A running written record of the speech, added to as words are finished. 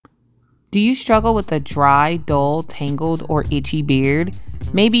Do you struggle with a dry, dull, tangled, or itchy beard?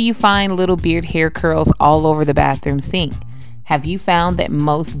 Maybe you find little beard hair curls all over the bathroom sink. Have you found that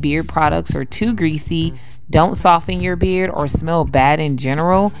most beard products are too greasy, don't soften your beard, or smell bad in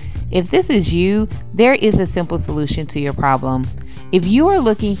general? If this is you, there is a simple solution to your problem. If you are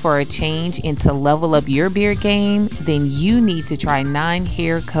looking for a change and to level up your beard game, then you need to try 9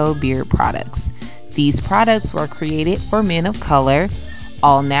 Hair Co. beard products. These products were created for men of color,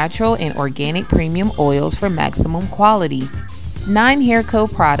 all natural and organic premium oils for maximum quality. 9 Hair Co.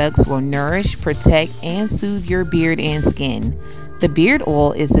 products will nourish, protect, and soothe your beard and skin. The beard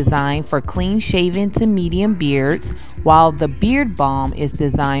oil is designed for clean shaven to medium beards, while the beard balm is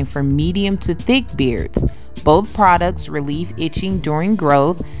designed for medium to thick beards. Both products relieve itching during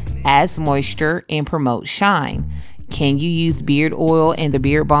growth, adds moisture, and promote shine. Can you use beard oil and the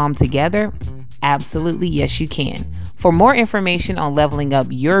beard balm together? Absolutely, yes, you can. For more information on leveling up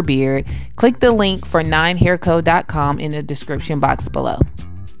your beard, click the link for 9hairco.com in the description box below.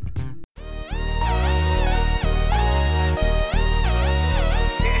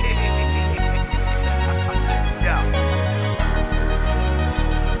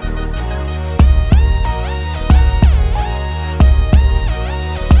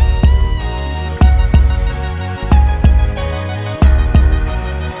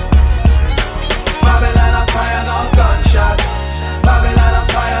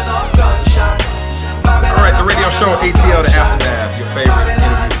 Show ATL The Aftermath, your favorite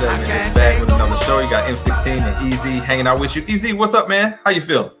interview segment, is back with another show. You got M16 and Easy hanging out with you. Easy, what's up, man? How you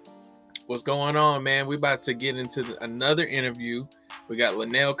feel? What's going on, man? We're about to get into another interview. We got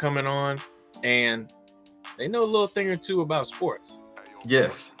Lynnel coming on, and they know a little thing or two about sports.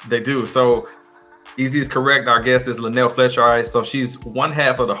 Yes, they do. So Easy is correct. Our guest is Lynnel Fletcher. All right, so she's one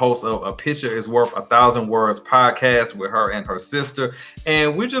half of the host of A Picture is Worth 1,000 Words podcast with her and her sister.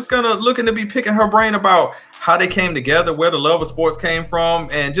 And we're just looking to be picking her brain about how they came together, where the love of sports came from,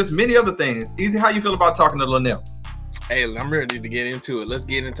 and just many other things. Easy, how you feel about talking to Lynnel? Hey, I'm ready to get into it. Let's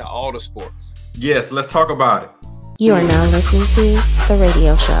get into all the sports. Yes, let's talk about it. You are now listening to The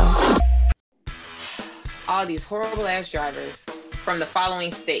Radio Show. All these horrible ass drivers from the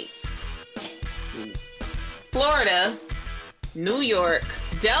following states: Florida, New York,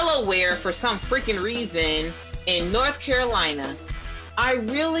 Delaware for some freaking reason, and North Carolina. I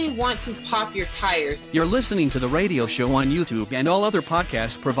really want to pop your tires. You're listening to The Radio Show on YouTube and all other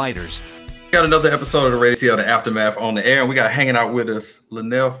podcast providers. We got another episode of the Radio The Aftermath on the air, and we got hanging out with us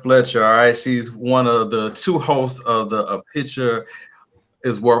Lynnel Fletcher. All right, she's one of the two hosts of the A Picture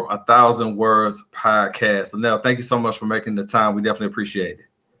is Worth 1,000 Words podcast. Lynnel, thank you so much for making the time. We definitely appreciate it.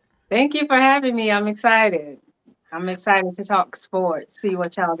 Thank you for having me. I'm excited. I'm excited to talk sports, see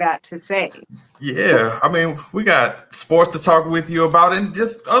what y'all got to say. Yeah, I mean, we got sports to talk with you about, and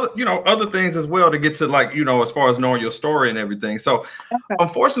just other things as well to get to, as far as knowing your story and everything. So,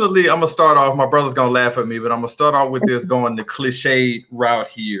 Unfortunately, I'm gonna start off. My brother's gonna laugh at me, but I'm gonna start off with this going the cliche route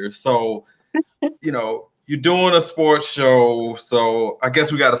here. So, you're doing a sports show, so I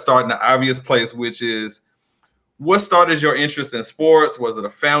guess we got to start in the obvious place, which is, what started your interest in sports? Was it a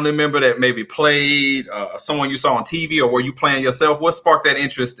family member that maybe played, someone you saw on TV, or were you playing yourself? What sparked that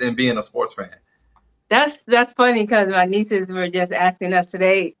interest in being a sports fan? That's funny because my nieces were just asking us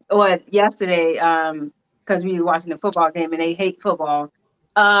today or yesterday, because we were watching the football game and they hate football.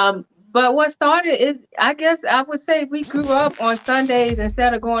 But what started is, I guess I would say, we grew up on Sundays.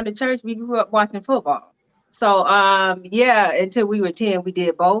 Instead of going to church, we grew up watching football. So until we were 10, we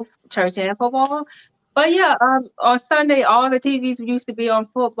did both church and football. But on Sunday, all the TVs used to be on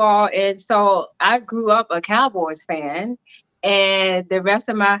football. And so I grew up a Cowboys fan, and the rest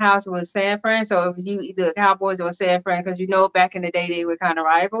of my house was San Fran. So it was either Cowboys or San Fran, because, back in the day, they were kind of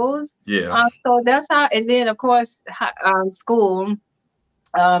rivals. Yeah. So that's how, and then, of course, school.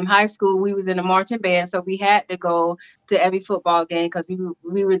 High school, we was in a marching band, so we had to go to every football game because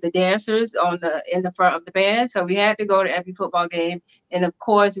we were the dancers in the front of the band, so we had to go to every football game. And of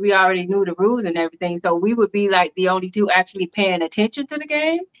course, we already knew the rules and everything, so we would be like the only two actually paying attention to the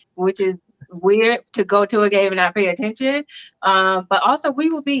game, which is weird to go to a game and not pay attention. But also we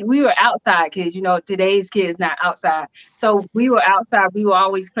were outside kids. Today's kids not outside, so we were outside. We would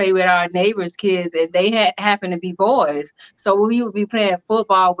always play with our neighbors' kids, and they happened to be boys, so we would be playing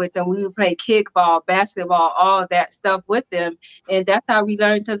football with them. We would play kickball, basketball, all that stuff with them, and that's how we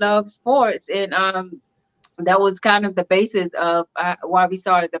learned to love sports. And that was kind of the basis of why we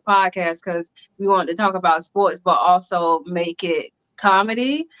started the podcast, because we wanted to talk about sports but also make it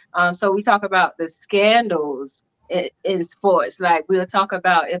comedy. So we talk about the scandals in sports. Like, we'll talk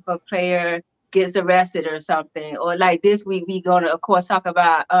about if a player gets arrested or something. Or like this week, we gonna of course talk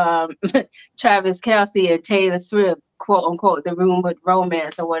about Travis Kelce and Taylor Swift, quote unquote, the rumored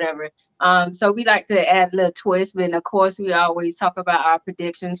romance or whatever. So we like to add a little twist, but of course we always talk about our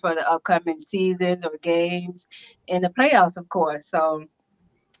predictions for the upcoming seasons or games in the playoffs, of course. So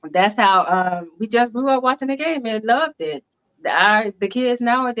that's how we just grew up watching the game and loved it. The kids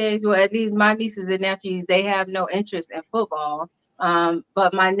nowadays, well, at least my nieces and nephews, they have no interest in football.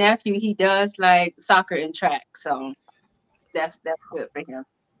 But my nephew, he does like soccer and track, so that's good for him.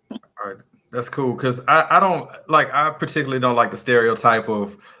 All right, that's cool because I don't like I particularly don't like the stereotype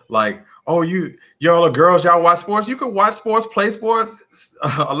of like, oh, y'all are girls, y'all watch sports. You can watch sports, play sports.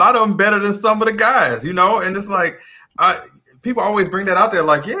 A lot of them better than some of the guys, and it's like people always bring that out there,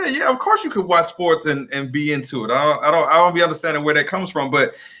 like, yeah, of course you could watch sports and be into it. I don't be understanding where that comes from,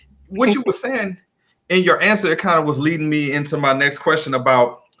 but what you were saying in your answer, it kind of was leading me into my next question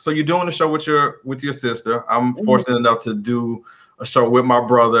about. So you're doing a show with your sister. I'm fortunate enough to do a show with my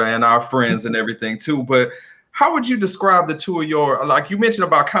brother and our friends and everything too. But how would you describe the two of your, like you mentioned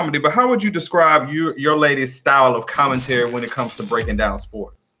about comedy, but how would you describe your lady's style of commentary when it comes to breaking down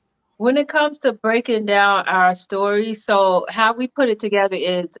sports? When it comes to breaking down our story, so how we put it together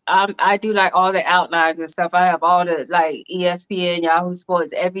is I do like all the outlines and stuff. I have all the like ESPN, Yahoo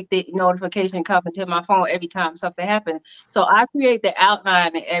Sports, everything notification coming to my phone every time something happens. So I create the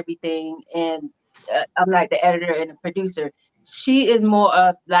outline and everything, and I'm like the editor and the producer. She is more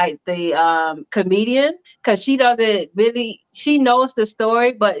of like the comedian because she knows the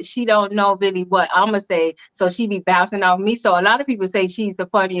story, but she don't know really what I'm gonna say. So she be bouncing off me. So a lot of people say she's the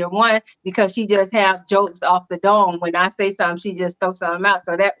funnier one because she just have jokes off the dome. When I say something, she just throws something out.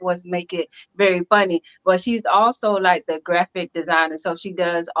 So that was make it very funny. But she's also like the graphic designer. So she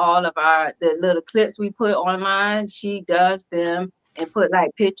does all of the little clips we put online. She does them and put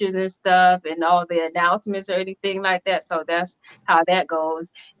like pictures and stuff and all the announcements or anything like that. So that's how that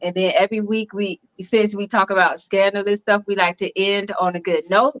goes. And then every week since we talk about scandalous stuff, we like to end on a good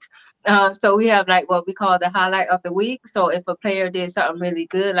note. So we have like what we call the highlight of the week. So if a player did something really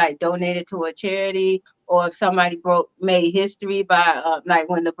good, like donated to a charity, or if somebody made history by like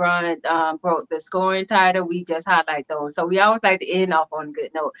when LeBron broke the scoring title, we just highlight those. So we always like to end off on a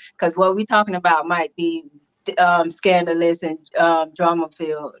good note because what we're talking about might be scandalous and drama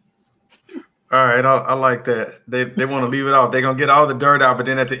filled. All right, I like that. They want to leave it off. They're gonna get all the dirt out, but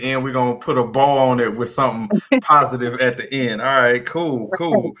then at the end we're gonna put a bow on it with something positive at the end. All right, cool.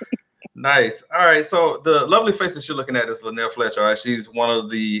 Nice. All right, so the lovely face that you're looking at is Lynnel Fletcher. All right, she's one of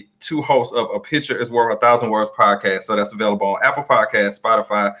the two hosts of A Picture is Worth 1,000 Words podcast. So that's available on Apple Podcasts,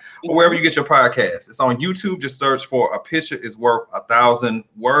 Spotify, or wherever you get your podcasts. It's on YouTube. Just search for A Picture is Worth 1,000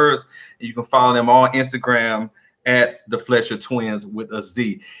 Words. And you can follow them on Instagram at the Fletcher Twins with a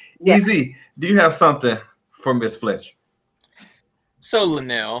Z. Yeah. Easy. Do you have something for Miss Fletcher? So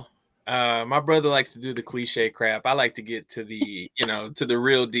Lynnel, my brother likes to do the cliche crap. I like to get to the, to the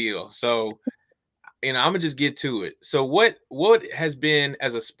real deal. So, I'm gonna just get to it. So what has been,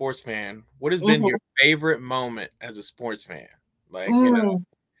 as a sports fan, what has been your favorite moment as a sports fan? Like,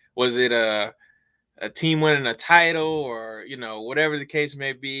 was it a team winning a title or, whatever the case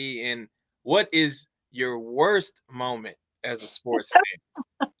may be? And what is your worst moment as a sports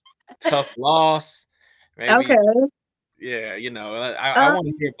fan? Tough loss, maybe. Okay. Yeah, I want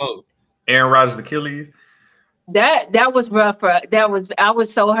to hear both. Aaron Rodgers' Achilles. That was rough. I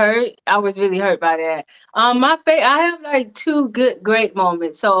was so hurt. I was really hurt by that. I have like two great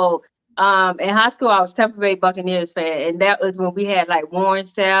moments. So in high school I was Tampa Bay Buccaneers fan, and that was when we had like Warren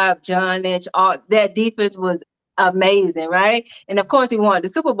Sapp, John Lynch. All that defense was amazing, right? And of course we won the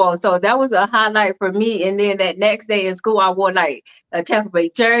Super Bowl, so that was a highlight for me. And then that next day in school I wore like a Tampa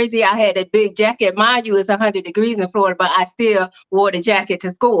Bay jersey. I had a big jacket. Mind you, it's 100 degrees in Florida, but I still wore the jacket to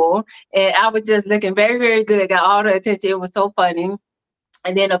school, and I was just looking very, very good. Got all the attention. It was so funny.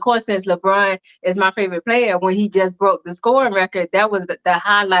 And then, of course, since LeBron is my favorite player, when he just broke the scoring record, that was the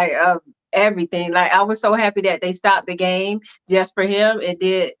highlight of everything. Like, I was so happy that they stopped the game just for him and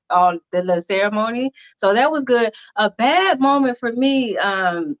did all the little ceremony. So that was good. A bad moment for me,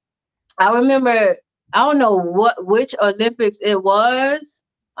 I remember, I don't know which Olympics it was,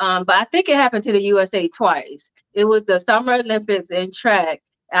 but I think it happened to the USA twice. It was the Summer Olympics in track.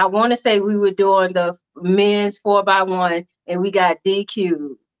 I want to say we were doing the men's 4x1 and we got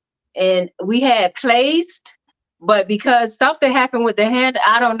DQ'd. And we had placed, but because something happened with the hand,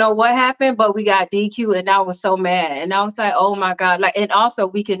 I don't know what happened, but we got DQ'd, and I was so mad. And I was like, oh my God. Like, and also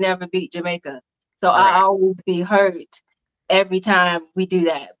we could never beat Jamaica. So right. I always be hurt every time we do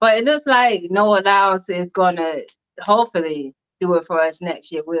that. But it looks like No Allowance is going to hopefully do it for us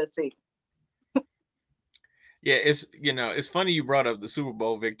next year. We'll see. Yeah, it's funny you brought up the Super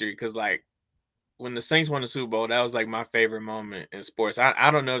Bowl victory because like when the Saints won the Super Bowl, that was like my favorite moment in sports. I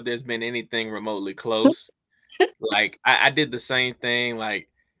don't know if there's been anything remotely close. Like I did the same thing. Like,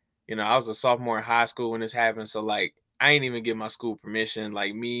 I was a sophomore in high school when this happened. So like I ain't even get my school permission.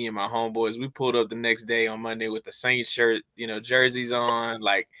 Like me and my homeboys, we pulled up the next day on Monday with the Saints shirt, jerseys on,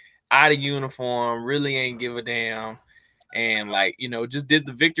 like out of uniform, really ain't give a damn. And like, just did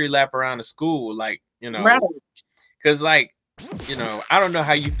the victory lap around the school. Like, Right. because like, I don't know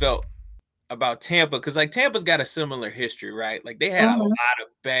how you felt about Tampa, because like Tampa's got a similar history, right? Like they had a lot Mhm. of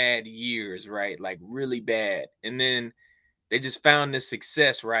bad years, right? Like really bad. And then they just found this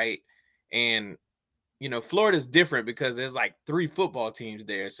success, right? And Florida's different because there's like 3 football teams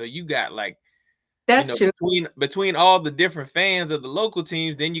there. So you got like, That's true. between all the different fans of the local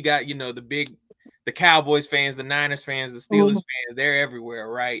teams, then you got, the Cowboys fans, the Niners fans, the Steelers Mhm. fans, they're everywhere,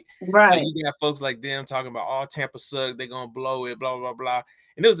 right? So Right. you got folks like them talking about, oh, Tampa suck, they're gonna blow it, blah, blah, blah.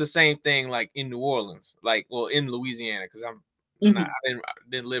 And it was the same thing like in New Orleans, like, well, in Louisiana, because I'm not, Mhm. I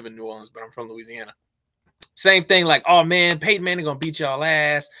didn't live in New Orleans, but I'm from Louisiana. Same thing, like, oh man, Peyton Manning gonna beat y'all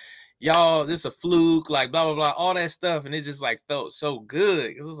ass. Y'all, this a fluke, like blah blah blah, all that stuff. And it just like felt so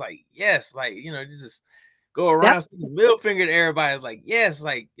good. It was like, yes, like you just go That around the middle finger to everybody. It's like, yes,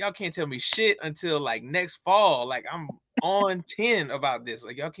 like y'all can't tell me shit until like next fall. Like I'm on 10 about this.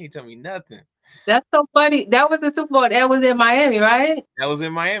 Like y'all can't tell me nothing. that's so funny. That was the Super Bowl. That was in Miami, right? That was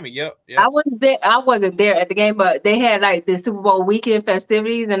in Miami. Yep, I yep. wasn't there. I wasn't there at the game, but they had like the Super Bowl weekend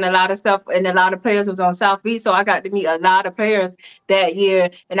festivities and a lot of stuff, and a lot of players was on South Beach, so I got to meet a lot of players that year.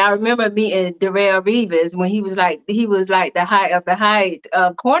 And I remember meeting Darrell Reeves when he was like the height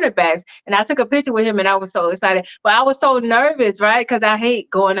of cornerbacks, and I took a picture with him, and I was so excited, but I was so nervous, right? Because I hate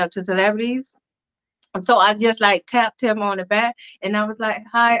going up to celebrities. And so I just like tapped him on the back, and I was like,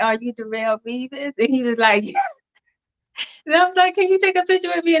 "Hi, are you Darrell Reeves?" And he was like, and I was like, "Can you take a picture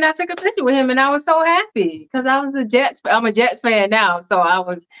with me?" And I took a picture with him, and I was so happy because I was a Jets. I'm a Jets fan now, so I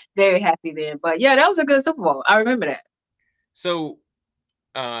was very happy then. But yeah, that was a good Super Bowl. I remember that. So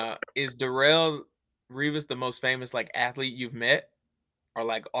is Darrell Reeves the most famous like athlete you've met? Or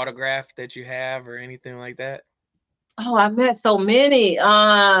like autograph that you have or anything like that? Oh, I met so many.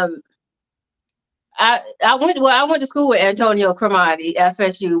 I went to school with Antonio Cromartie at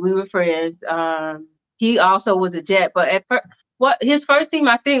FSU. We were friends. He also was a Jet, but at first, what his first team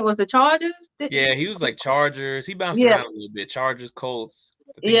I think was the Chargers. Yeah, he was like Chargers. He bounced Yeah, around a little bit. Chargers, Colts.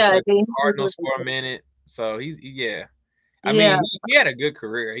 I think he yeah. played for Then the he was with Cardinals for a the minute. So yeah. I yeah. mean, he had a good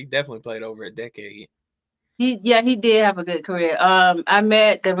career. He definitely played over a decade. He did have a good career. I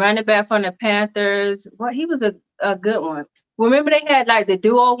met the running back from the Panthers. Well, he was a good one. Remember they had like the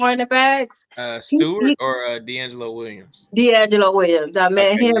duo running backs? Stewart or D'Angelo Williams? D'Angelo Williams. I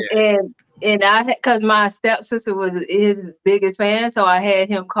met Okay, him yeah. and I had because my stepsister was his biggest fan, so I had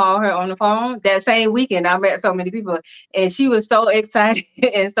him call her on the phone. That same weekend I met so many people and she was so excited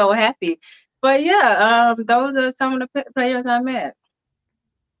and so happy. But yeah, those are some of the players I met.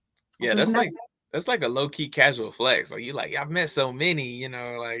 It Yeah, was nice. that's like a low key casual flex. Like you like I've met so many,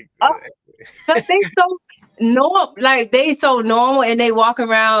 like Cause they so normal, like they so normal, and they walk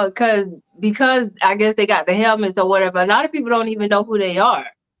around because I guess they got the helmets or whatever. A lot of people don't even know who they are.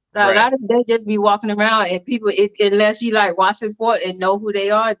 A right. lot of they just be walking around, and unless you like watch the sport and know who they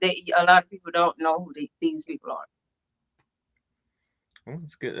are, a lot of people don't know who these people are. Well,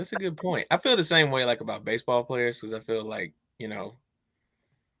 that's good. That's a good point. I feel the same way like about baseball players because I feel like,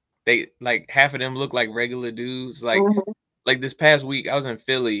 they like half of them look like regular dudes. Mhm. Like this past week, I was in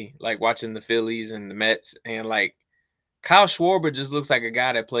Philly, like watching the Phillies and the Mets, and like Kyle Schwarber just looks like a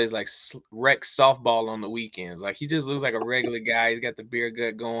guy that plays like rec softball on the weekends. Like he just looks like a regular guy. He's got the beer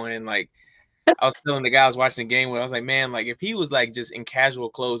gut going. Like I was telling the guy I was watching the game with, I was like, man, like if he was like just in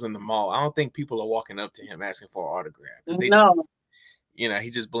casual clothes in the mall, I don't think people are walking up to him asking for an autograph because they just, No, he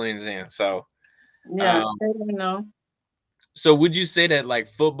just blends in. So, yeah, um, they don't know. so would you say that like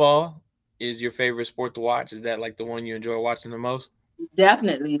football is your favorite sport to watch? Is that like the one you enjoy watching the most?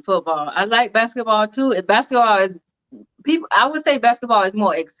 Definitely football. I like basketball too. And basketball is people. I would say basketball is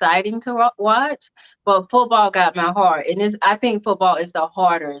more exciting to watch, but football got my heart, and I think football is the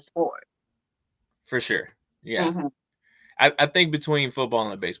harder sport. For sure. Yeah. Mhm. I think between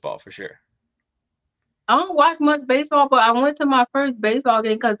football and baseball for sure. I don't watch much baseball, but I went to my first baseball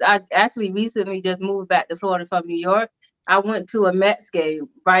game because I actually recently just moved back to Florida from New York. I went to a Mets game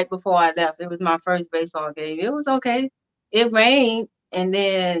right before I left. It was my first baseball game. It was okay. It rained, and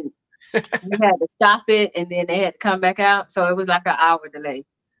then we had to stop it, and then they had to come back out. So it was like an hour delay.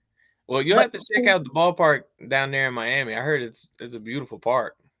 Well, you'll But have to check out the ballpark down there in Miami. I heard it's a beautiful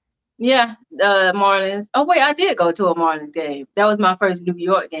park. Yeah, Marlins. Oh wait, I did go to a Marlins game. That was my first New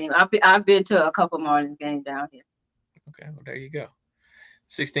York game. I've been to a couple Marlins games down here. Okay, well there you go.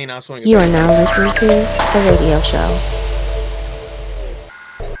 16 ounce swing. You are now listening to The Radio Show.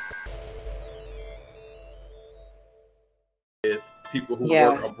 People who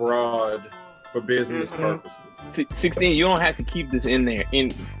work abroad for business purposes. 16, you don't have to keep this in there.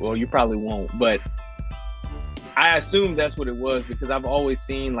 Well, you probably won't, but I assume that's what it was because I've always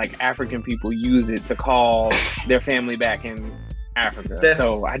seen like African people use it to call their family back in Africa.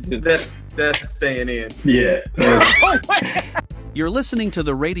 That's staying in. Yeah. You're listening to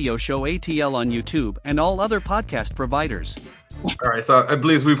the radio show ATL on YouTube and all other podcast providers. All right, so I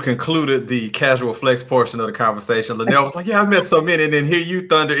believe we've concluded the casual flex portion of the conversation. Lynnel was like, yeah, I met so many, and then here you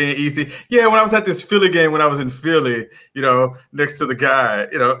Thunder and Easy. Yeah, when I was at this Philly game, when I was in Philly, next to the guy,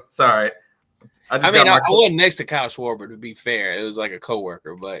 sorry. I wasn't next to Kyle Schwarber, to be fair. It was like a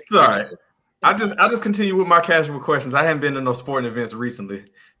coworker, but sorry. I just continue with my casual questions. I haven't been to no sporting events recently,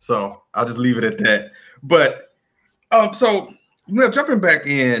 so I'll just leave it at that. But so jumping back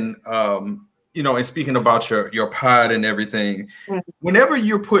in, and speaking about your pod and everything, whenever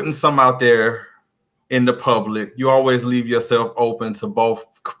you're putting some out there in the public, you always leave yourself open to both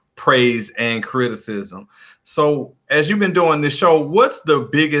praise and criticism. So as you've been doing this show, what's the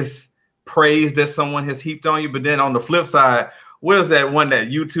biggest praise that someone has heaped on you? But then on the flip side, what is that one that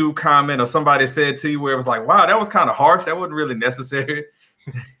YouTube comment or somebody said to you where it was like, wow, that was kind of harsh. That wasn't really necessary.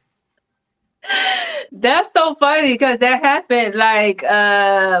 That's so funny because that happened like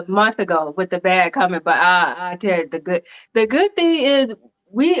a month ago with the bad comment. But I tell you, the good thing is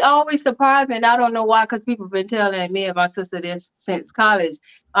we always surprise me, and I don't know why, because people have been telling me and my sister this since college.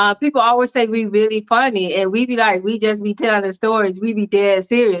 People always say we really funny, and we be like, we just be telling stories, we be dead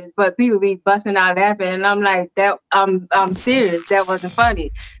serious, but people be busting out laughing, and I'm like, that I'm serious, that wasn't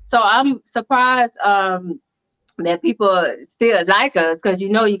funny. So I'm surprised that people still like us, because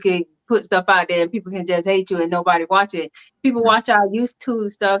you can put stuff out there and people can just hate you and nobody watch it. People watch our YouTube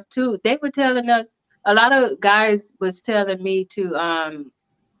stuff too. They were telling us, a lot of guys was telling me to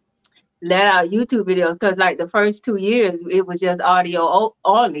let out YouTube videos, because like the first 2 years it was just audio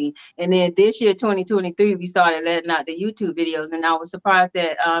only, and then this year 2023 we started letting out the YouTube videos, and I was surprised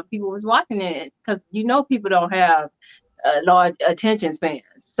that people was watching it, because people don't have large attention spans.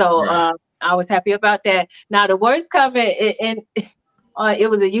 So I was happy about that. Now the worst comment, and it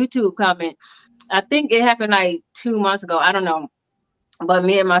was a YouTube comment. I think it happened like 2 months ago. I don't know, but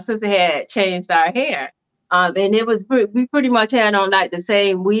me and my sister had changed our hair. And it was we pretty much had on like the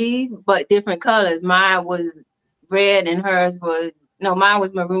same weave, but different colors. Mine was red and mine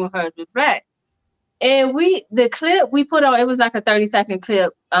was maroon, hers was black. And the clip we put on, it was like a 30-second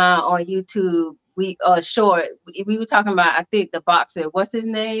clip on YouTube. We short. We were talking about, I think, the boxer, what's his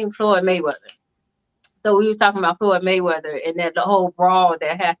name? Floyd Mayweather. So we was talking about Floyd Mayweather and that the whole brawl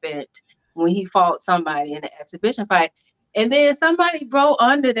that happened when he fought somebody in an exhibition fight. And then somebody wrote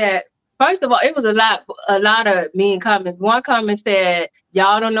under that. First of all, it was a lot of mean comments. One comment said,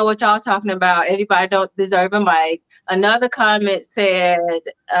 y'all don't know what y'all talking about. Everybody don't deserve a mic. Another comment said,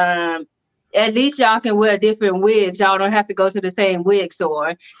 at least y'all can wear different wigs. Y'all don't have to go to the same wig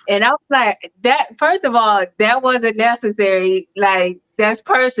store. And I was like, that, first of all, that wasn't necessary. Like, that's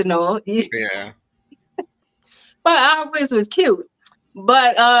personal. Yeah. But our wigs was cute.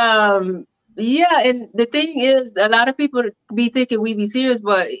 But yeah, and the thing is, a lot of people be thinking we be serious,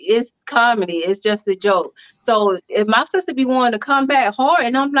 but it's comedy. It's just a joke. So if my sister be wanting to come back hard,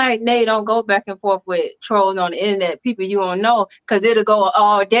 and I'm like, Nay, don't go back and forth with trolls on the internet, people you don't know, because it'll go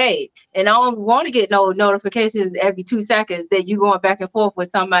all day. And I don't want to get no notifications every 2 seconds that you going back and forth with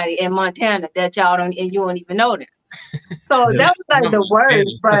somebody in Montana that y'all don't, and you don't even know them. So that was like the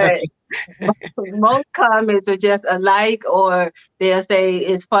worst, but most comments are just a like, or they'll say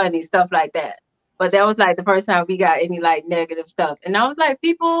it's funny, stuff like that. But that was like the first time we got any like negative stuff. And I was like,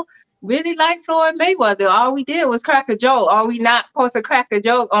 people really like Floyd Mayweather. All we did was crack a joke. Are we not supposed to crack a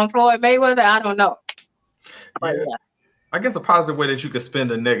joke on Floyd Mayweather? I don't know. But yeah. I guess a positive way that you could spend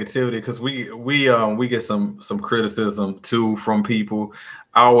the negativity, because we get some criticism too from people.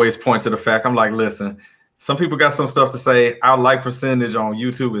 I always point to the fact, I'm like, listen, some people got some stuff to say. Our like percentage on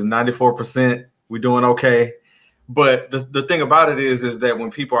YouTube is 94%. We're doing okay. But the thing about it is that when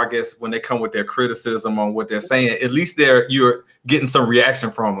people, I guess, when they come with their criticism on what they're saying, at least you're getting some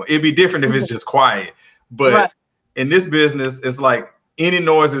reaction from them. It'd be different if it's just quiet. But in this business, it's like any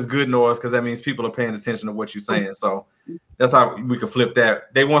noise is good noise, because that means people are paying attention to what you're saying. So that's how we can flip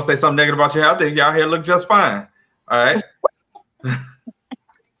that. They want to say something negative about your hair. I think y'all hair look just fine. All right.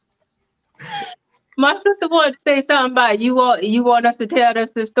 My sister wanted to say something about you want us to tell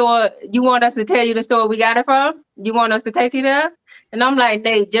us the store. You want us to tell you the store we got it from. You want us to take you there, and I'm like,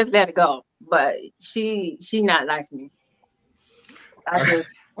 Nate, just let it go. But she not like me. I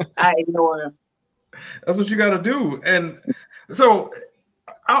ignore her. That's what you got to do. And so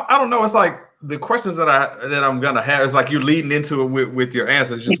I don't know. It's like the questions that I'm gonna have is like you're leading into it with your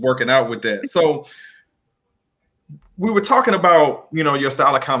answers, just working out with that. So we were talking about, your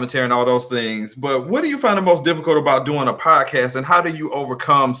style of commentary and all those things, but what do you find the most difficult about doing a podcast, and how do you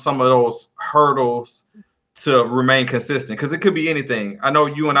overcome some of those hurdles to remain consistent? Because it could be anything. I know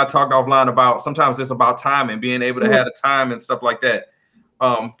you and I talked offline about sometimes it's about time and being able to have the time and stuff like that.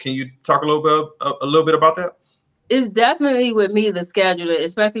 Can you talk a little bit about that? It's definitely with me, the scheduler,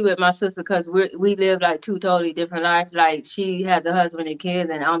 especially with my sister, because we live like two totally different lives. Like she has a husband and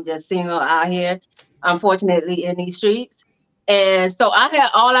kids, and I'm just single out here, unfortunately, in these streets. And so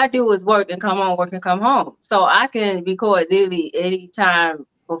all I do is work and come home. So I can record literally any time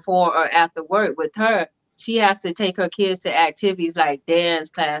before or after work with her. She has to take her kids to activities like dance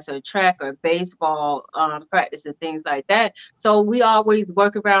class or track or baseball practice and things like that. So we always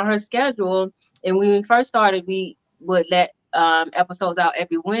work around her schedule. And when we first started, we would let episodes out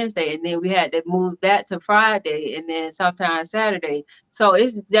every Wednesday, and then we had to move that to Friday and then sometimes Saturday. So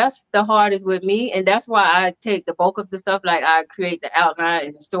it's just the hardest with me, and that's why I take the bulk of the stuff. Like I create the outline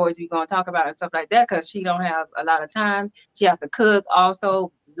and the stories we're gonna talk about and stuff like that, because she don't have a lot of time. She has to cook,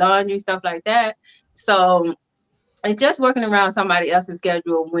 also laundry, stuff like that. So it's just working around somebody else's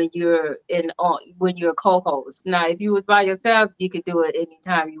schedule when you're when you're a co-host. Now, if you was by yourself, you could do it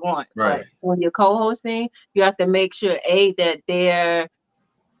anytime you want. Right. But when you're co-hosting, you have to make sure that they're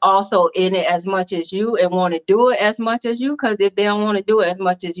also in it as much as you and want to do it as much as you. Because if they don't want to do it as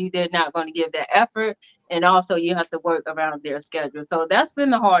much as you, they're not going to give that effort. And also, you have to work around their schedule. So that's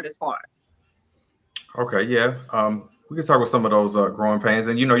been the hardest part. Okay, yeah. We can talk about some of those growing pains,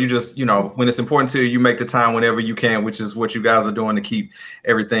 and you just when it's important to you, you make the time whenever you can, which is what you guys are doing to keep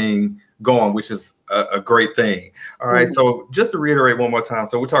everything going, which is a great thing. All right, so just to reiterate one more time,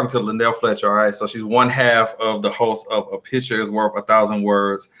 so we're talking to Lynnel Fletcher. All right, so she's one half of the host of A Picture Is Worth 1,000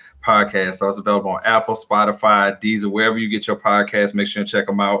 Words podcast. So it's available on Apple, Spotify, Deezer, wherever you get your podcast. Make sure and check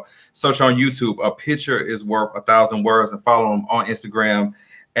them out. Search on YouTube, A Picture Is Worth 1,000 Words, and follow them on Instagram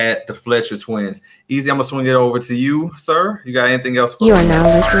at the Fletcher Twins. Easy, I'm gonna swing it over to you, sir. You got anything else for You me? are now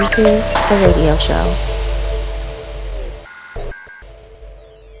listening to The Radio Show.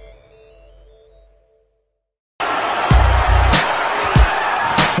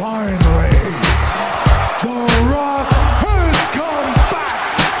 Finally, The Rock has come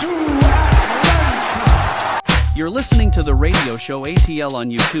back to Atlanta. You're listening to The Radio Show ATL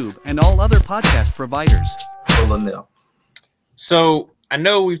on YouTube and all other podcast providers. Lynnel. So I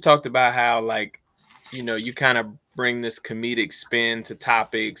know we've talked about how, like, you kind of bring this comedic spin to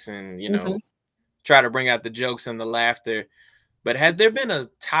topics and, try to bring out the jokes and the laughter. But has there been a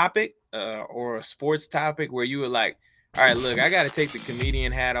topic or a sports topic where you were like, all right, look, I got to take the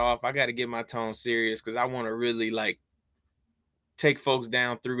comedian hat off. I got to get my tone serious because I want to really, like, take folks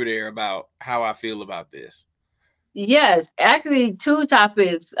down through there about how I feel about this? Yes, actually, two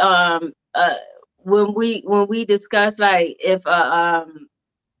topics. When we discuss, like, if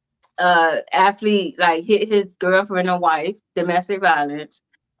athlete like hit his girlfriend or wife, domestic violence.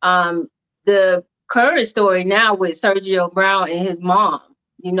 The current story now with Sergio Brown and his mom,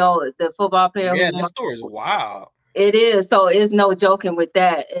 the football player. Yeah, that story is wild. It is. So it's no joking with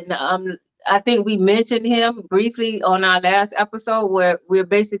that. And I think we mentioned him briefly on our last episode, where we're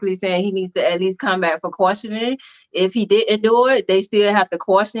basically saying he needs to at least come back for questioning. If he didn't do it, they still have to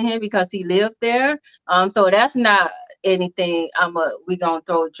question him because he lived there. So that's not anything we gonna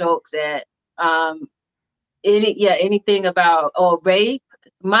throw jokes at. Anything about rape.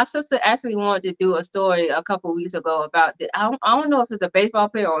 My sister actually wanted to do a story a couple weeks ago about I don't know if it's a baseball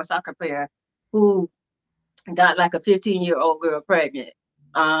player or a soccer player who got like a 15-year-old girl pregnant.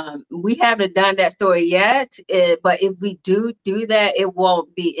 We haven't done that story yet, but if we do that, it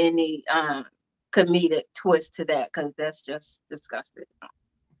won't be any comedic twist to that, because that's just disgusting.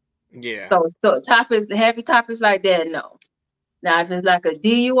 Yeah. So heavy topics like that, no. Now, if it's like a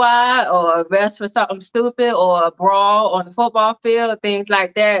DUI or arrest for something stupid or a brawl on the football field, things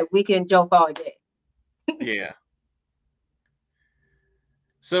like that, we can joke all day. Yeah.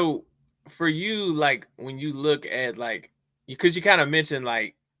 So for you, like, when you look at, like, because you kind of mentioned,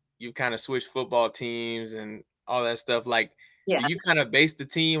 like, you kind of switch football teams and all that stuff, like, do you kind of base the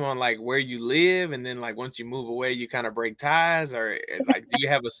team on, like, where you live, and then, like, once you move away, you kind of break ties? Or, like, do you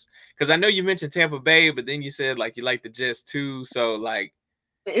have because I know you mentioned Tampa Bay, but then you said, like, you like the Jets too. So, like,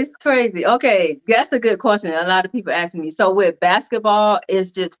 It's crazy. Okay, that's a good question. A lot of people ask me. So with basketball, it's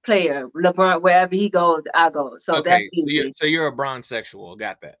just player. LeBron, wherever he goes, I go. So that's Okay, easy. so you're a bronze sexual.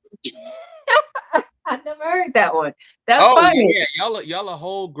 Got that? I never heard that one. That's Oh funny. yeah, y'all a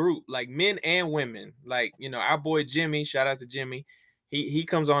whole group, like men and women. Like, you know, our boy Jimmy, shout out to Jimmy. He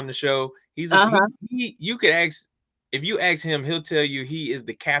comes on the show. Uh-huh. He you could ask, if you ask him, he'll tell you he is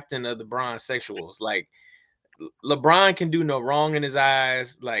the captain of the bronze sexuals. Like, LeBron can do no wrong in his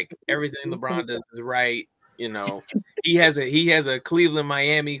eyes. Like, everything LeBron does is right. You know, he has a Cleveland,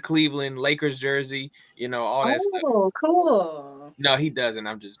 Miami, Cleveland, Lakers jersey. You know, all that stuff. Oh, cool. No, he doesn't.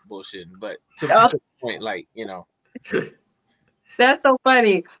 I'm just bullshitting. But to Oh, the point, like, you know. that's so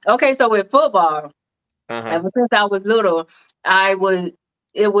funny. Okay, so with football, Uh-huh. ever since I was little,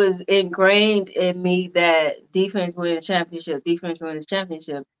 it was ingrained in me that defense wins championship, defense wins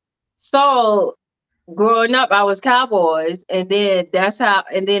championship. So growing up, I was Cowboys, and then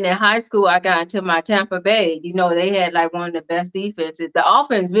and then in high school, I got into my Tampa Bay. You know, they had like one of the best defenses. The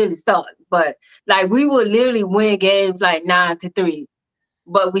offense really sucked, but like we would literally win games like 9-3,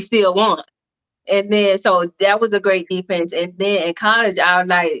 but we still won. And then, so that was a great defense. And then in college, I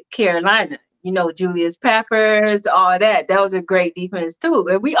like Carolina, you know, Julius Peppers, all that. That was a great defense too.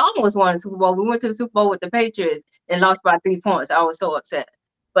 And we almost won the Super Bowl. We went to the Super Bowl with the Patriots and lost by 3 points. I was so upset.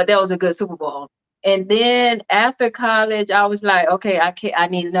 But that was a good Super Bowl. And then after college, I was like, okay, I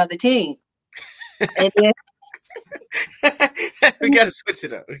need another team. And then We gotta switch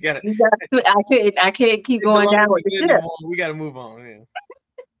it up. I can't keep going down with the ship. We gotta move on. Yeah.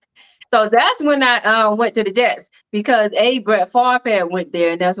 So that's when I went to the Jets because Brett Favre had went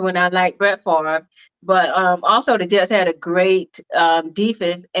there, and that's when I liked Brett Favre. But also the Jets had a great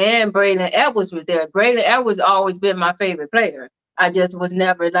defense, and Braylon Edwards was there. Braylon Edwards always been my favorite player. I just was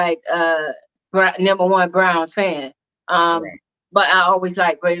never like number one Browns fan. Right. But I always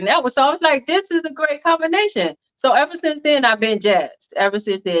liked Braylon Edwards. So I was like, this is a great combination. So ever since then, I've been Jets. Ever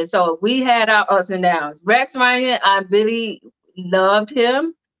since then. So we had our ups and downs. Rex Ryan, I really loved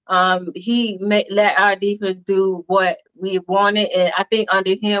him. He let our defense do what we wanted, and I think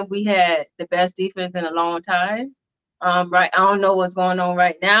under him we had the best defense in a long time. Right, I don't know what's going on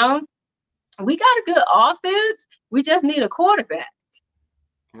right now. We got a good offense. We just need a quarterback.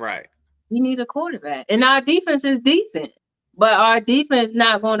 Right. We need a quarterback, and our defense is decent, but our defense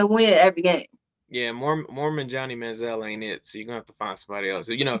not going to win every game. Yeah, Mormon Johnny Manziel ain't it, so you're gonna have to find somebody else.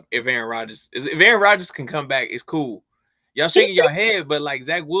 You know, if Aaron Rodgers can come back, it's cool. Y'all shaking your head, but like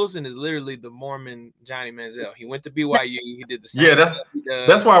Zach Wilson is literally the Mormon Johnny Manziel. He went to BYU. He did the same. Yeah,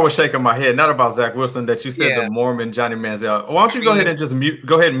 that's why I was shaking my head. Not about Zach Wilson. That you said the Mormon Johnny Manziel. Why don't you go ahead and just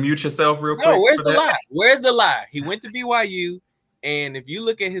mute yourself real quick? No, where's the lie? Where's the lie? He went to BYU, and if you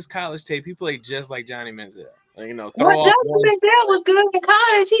look at his college tape, he played just like Johnny Manziel. You know, Johnny Manziel was good in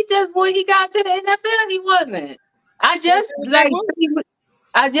college. He just when he got to the NFL, he wasn't.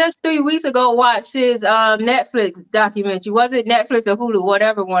 I just 3 weeks ago watched his Netflix documentary. Was it Netflix or Hulu,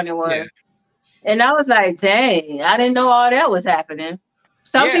 whatever one it was? Yeah. And I was like, dang, I didn't know all that was happening.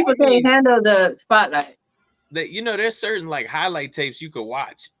 Some people can't handle the spotlight. You know, there's certain like highlight tapes you could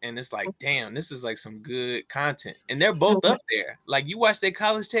watch, and it's like, damn, this is like some good content. And they're both up there. Like you watch their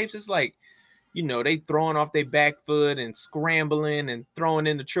college tapes, it's like, you know, they throwing off their back foot and scrambling and throwing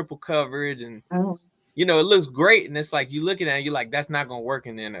in the triple coverage and you know, it looks great, and it's like you look at it and you're like, that's not gonna work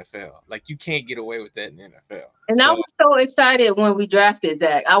in the NFL. Like you can't get away with that in the NFL. And I was so excited when we drafted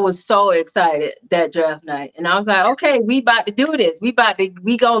Zach. I was so excited that draft night, and I was like, okay, we about to do this. We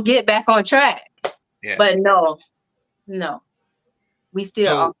gonna get back on track. Yeah. But no, we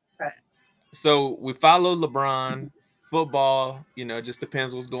still off track. So we follow LeBron. Football, you know, just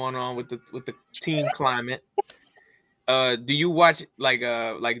depends what's going on with the team climate. Do you watch like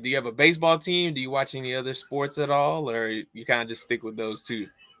do you have a baseball team? Do you watch any other sports at all, or you kind of just stick with those two?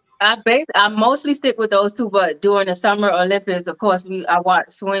 I mostly stick with those two, but during the Summer Olympics, of course, I watch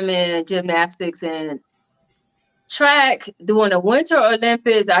swimming, gymnastics, and track. During the Winter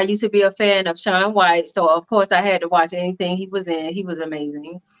Olympics, I used to be a fan of Shaun White, so of course I had to watch anything he was in. He was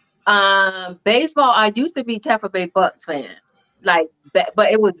amazing. Baseball, I used to be Tampa Bay Bucks fan, but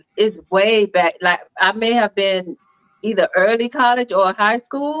it's way back. Like I may have been either early college or high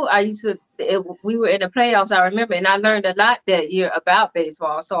school. We were in the playoffs, I remember, and I learned a lot that year about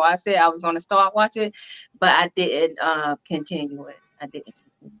baseball. So I said I was going to start watching, but I didn't continue it. I didn't.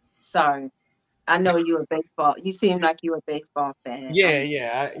 Sorry. I know you're a baseball. You seem like you're a baseball fan.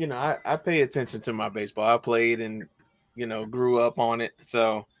 Yeah. I pay attention to my baseball. I played and, you know, grew up on it.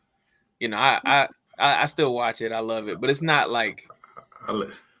 So, you know, I still watch it. I love it, but it's not like I'll let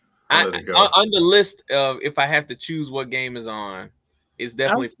it go. On the list of if I have to choose what game is on, it's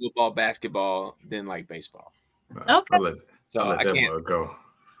definitely football, basketball, then like baseball. Okay. So I can't go.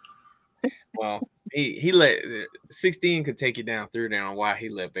 Well, he let 16 could take you down through down why he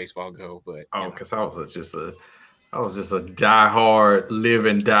let baseball go, but because I was just a diehard live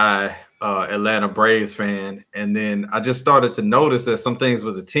and die Atlanta Braves fan, and then I just started to notice that some things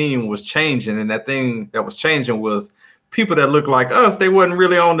with the team was changing, and that thing that was changing was people that looked like us. They wasn't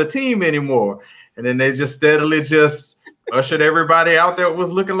really on the team anymore, and then they just steadily just ushered everybody out that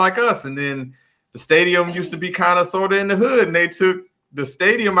was looking like us, and then the stadium used to be kind of sort of in the hood, and they took the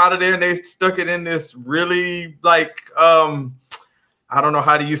stadium out of there and they stuck it in this really like I don't know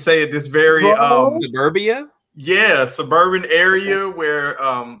how do you say it, this very suburbia. Yeah, suburban area where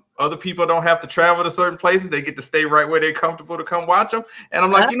other people don't have to travel to certain places. They get to stay right where they're comfortable to come watch them. And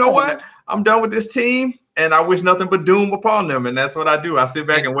I'm like, you know what? I'm done with this team, and I wish nothing but doom upon them. And that's what I do. I sit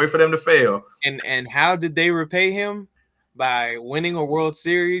back and wait for them to fail. And how did they repay him? By winning a World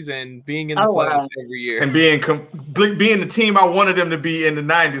Series and being in the playoffs every year. And being the team I wanted them to be in the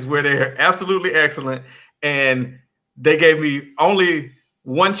 90s, where they're absolutely excellent. And they gave me only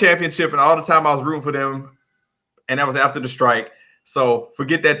one championship, and all the time I was rooting for them. And that was after the strike. So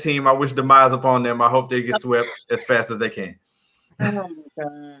forget that team. I wish demise upon them. I hope they get swept as fast as they can. Oh my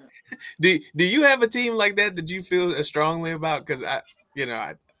God. Do you have a team like that you feel as strongly about? Because I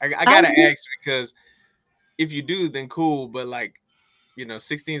gotta ask, because if you do, then cool. But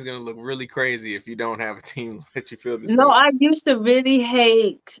 16 is gonna look really crazy if you don't have a team that you feel this way. I used to really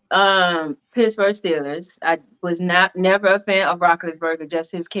hate Pittsburgh Steelers. I was never a fan of Roethlisberger,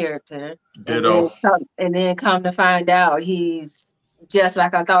 just his character. Ditto. And then come to find out he's just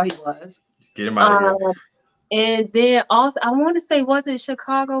like I thought he was. Get him out of here. And then also, I want to say, was it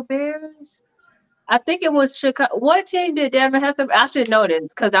Chicago Bears? I think it was Chicago. What team did Devin Hester? I should know this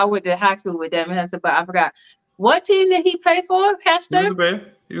because I went to high school with Devin Hester, but I forgot. What team did he play for, Hester?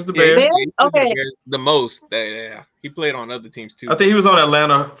 He was the Bears. Okay. The most. Yeah. He played on other teams too. I think he was on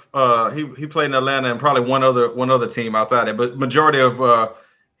Atlanta. He played in Atlanta and probably one other team outside it. But majority of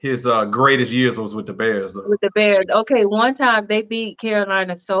his greatest years was with the Bears. Though. With the Bears. Okay, one time they beat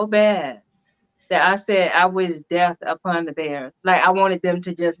Carolina so bad that I said I was death upon the Bears. Like I wanted them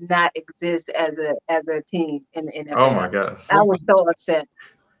to just not exist as a team in the NFL. Oh my gosh. I was so upset.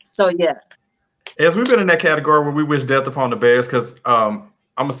 So yeah. As we've been in that category where we wish death upon the Bears, because I'm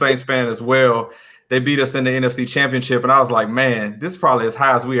a Saints fan as well. They beat us in the NFC Championship, and I was like, man, this is probably as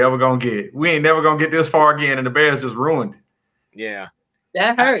high as we ever gonna get. We ain't never gonna get this far again, and the Bears just ruined it. Yeah.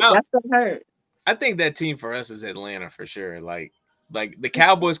 That hurt. That's what hurt. I think that team for us is Atlanta for sure. Like the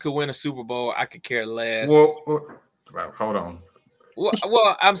Cowboys could win a Super Bowl. I could care less. Well, hold on.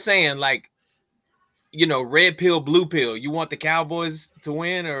 Well, I'm saying red pill, blue pill. You want the Cowboys to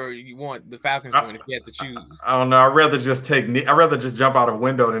win, or you want the Falcons to win if you had to choose? I don't know. I'd rather just jump out a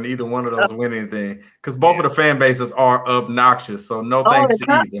window than either one of those win anything, because both of the fan bases are obnoxious. So no thanks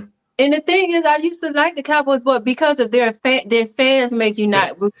to either. And the thing is, I used to like the Cowboys, but because of their fans make you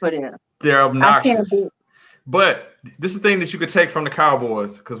not root for them. They're obnoxious. But this is the thing that you could take from the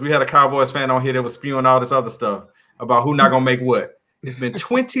Cowboys, because we had a Cowboys fan on here that was spewing all this other stuff about who not gonna make what. It's been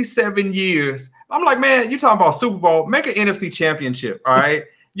 27 years. I'm like, man, you talking about Super Bowl? Make an NFC Championship, all right?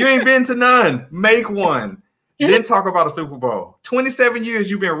 You ain't been to none. Make one. Then talk about a Super Bowl. 27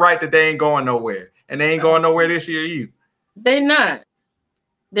 years you've been right that they ain't going nowhere. And they ain't going nowhere this year either. They're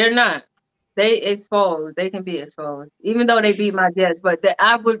not. They exposed. They can be exposed. Even though they beat my Jets. But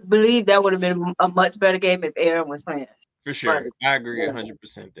I would believe that would have been a much better game if Aaron was playing. For sure. I agree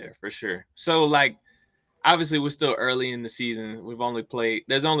 100% there. For sure. So, obviously, we're still early in the season.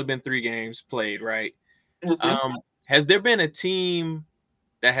 There's only been 3 games played, right? Mm-hmm. Has there been a team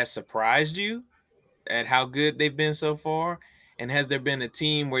that has surprised you at how good they've been so far? And has there been a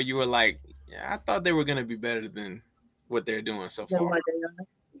team where you were like, yeah, I thought they were going to be better than what they're doing so far?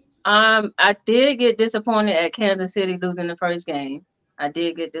 I did get disappointed at Kansas City losing the first game. I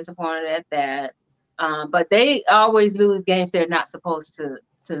did get disappointed at that. But they always lose games they're not supposed to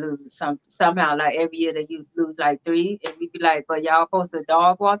lose somehow. Like every year that you lose 3, and we'd be like, but y'all supposed to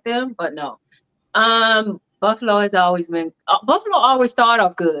dog walk them? But no. Buffalo has always been Buffalo always start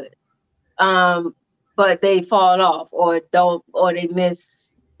off good. But they fall off or they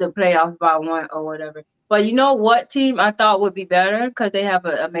miss the playoffs by 1 or whatever. But you know what team I thought would be better, because they have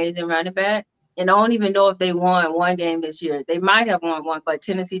an amazing running back, and I don't even know if they won one game this year. They might have won one, but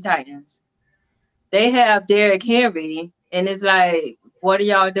Tennessee Titans. They have Derrick Henry, and it's like, what are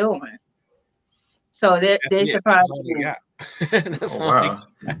y'all doing? So they surprised me. Wow.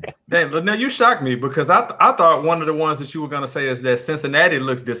 Damn, now you shocked me, because I thought one of the ones that you were going to say is that Cincinnati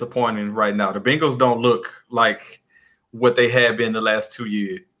looks disappointing right now. The Bengals don't look like what they had been the last 2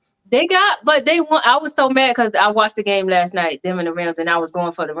 years. But they won. I was so mad because I watched the game last night, them and the Rams, and I was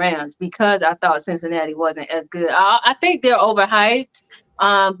going for the Rams because I thought Cincinnati wasn't as good. I think they're overhyped.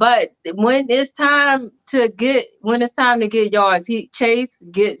 But when it's time to get yards, Chase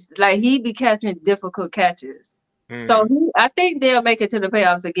gets he be catching difficult catches. So I think they'll make it to the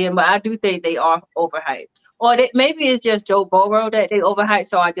playoffs again. But I do think they are overhyped, or maybe it's just Joe Burrow that they overhyped.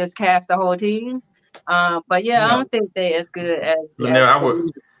 So I just cast the whole team. But yeah, I don't think they're as good as. Lynnel, I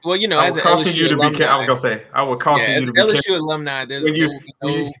would. Well, I would caution you to be careful. I was gonna say, I would caution you to be careful. LSU alumni, when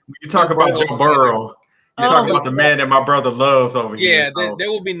you talk about Joe Burrow, you talk about the man that my brother loves over here. Yeah, there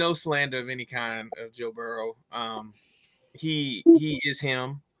will be no slander of any kind of Joe Burrow. He is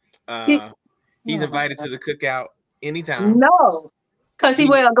him. He's invited to the cookout anytime. No, because he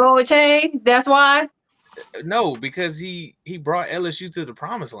wear a gold chain. That's why. No, because he brought LSU to the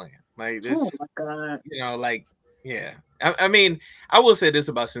promised land. Like this. Oh my God. Yeah. I mean, I will say this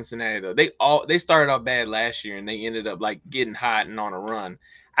about Cincinnati though. They started off bad last year and they ended up getting hot and on a run.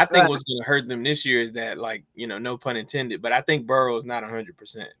 I think what's going to hurt them this year is that no pun intended, but I think Burrow is not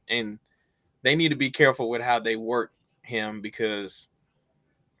 100%, and they need to be careful with how they work him because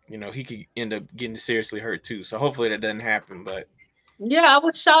he could end up getting seriously hurt too. So hopefully that doesn't happen. But yeah, I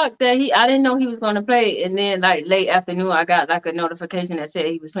was shocked that I didn't know he was going to play, and then late afternoon I got a notification that said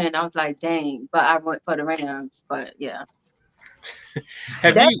he was playing. I was like, dang! But I went for the Rams. But yeah.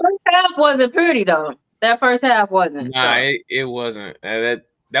 First half wasn't pretty though. That first half wasn't. Nah, it wasn't.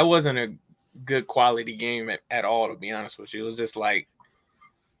 That wasn't a good quality game at all, to be honest with you. It was just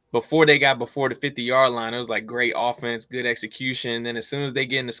before they got before the 50-yard line, it was great offense, good execution. Then as soon as they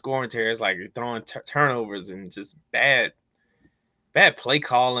get in the scoring territory, it's you're throwing turnovers and just bad play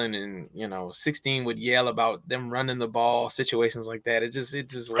calling, and 16 would yell about them running the ball, situations like that. It just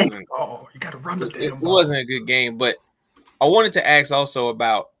wasn't. Oh, you got to run the damn ball. It wasn't a good game, but I wanted to ask also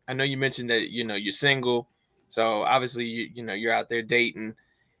about. I know you mentioned that you're single, so obviously you're out there dating.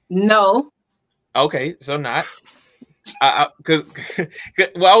 No. Okay, so not. Because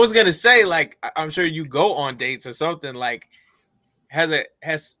I was gonna say I'm sure you go on dates or something.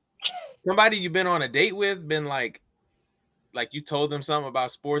 Has somebody you've been on a date with been you told them something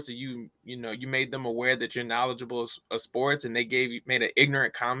about sports, or you made them aware that you're knowledgeable of sports, and they made an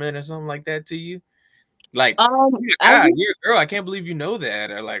ignorant comment or something like that to you? Oh my God, you're a girl. I can't believe you know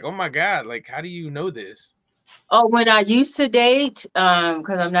that. Or oh my God, how do you know this? Oh, when I used to date,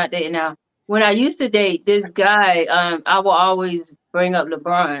 because I'm not dating now. When I used to date this guy, I will always bring up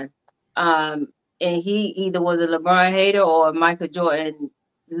LeBron. And he either was a LeBron hater or a Michael Jordan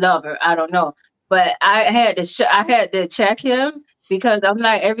lover. I don't know. But I had to check him because I'm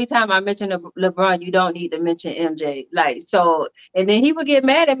every time I mention LeBron, you don't need to mention MJ. So, and then he would get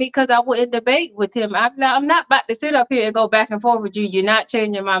mad at me because I wouldn't debate with him. I'm not about to sit up here and go back and forth with you. You're not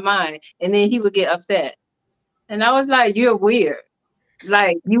changing my mind. And then he would get upset. And I was like, you're weird.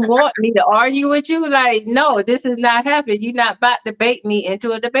 You want me to argue with you? No, this is not happening. You're not about to bait me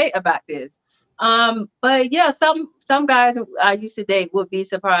into a debate about this. But yeah, some guys I used to date would be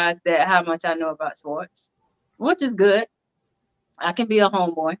surprised at how much I know about sports, which is good. I can be a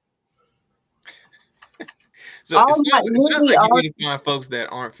homeboy. So it sounds like you need to find folks that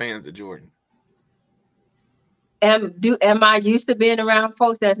aren't fans of Jordan. Am I used to being around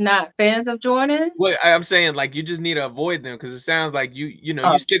folks that's not fans of Jordan? Well, I'm saying you just need to avoid them because it sounds like you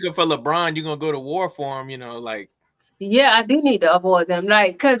stick up for LeBron, you're gonna go to war for him. Yeah, I do need to avoid them.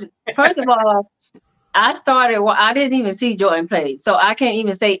 Because first of all, I didn't even see Jordan play, so I can't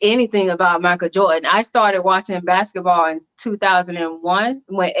even say anything about Michael Jordan. I started watching basketball in 2001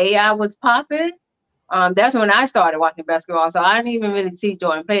 when AI was popping. That's when I started watching basketball. So I didn't even really see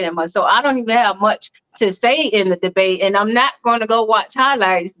Jordan play that much. So I don't even have much to say in the debate. And I'm not going to go watch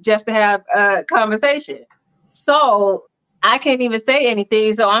highlights just to have a conversation. So I can't even say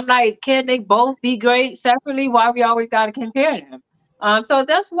anything. So I'm can they both be great separately? Why we always got to compare them? So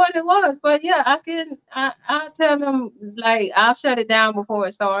that's what it was. But yeah, I'll tell them I'll shut it down before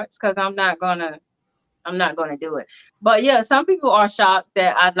it starts because I'm not gonna do it. But yeah, some people are shocked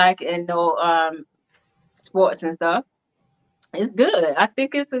that I and know sports and stuff. It's good. I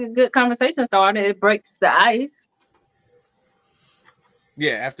think it's a good conversation starter. It breaks the ice.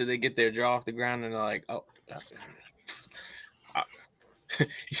 Yeah, after they get their jaw off the ground and they're like, oh,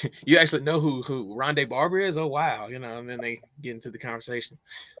 you actually know who Rondé Barber is? Oh wow, and then they get into the conversation.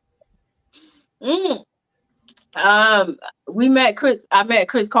 We met Chris. I met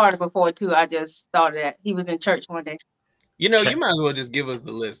Chris Carter before too. I just thought that he was in church one day. You might as well just give us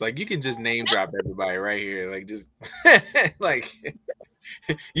the list. You can just name drop everybody right here. Just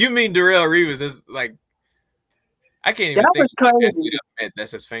you mean Darrelle Revis is I can't even That think was of a crazy.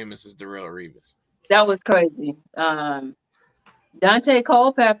 that's as famous as Darrell Revis. That was crazy. Dante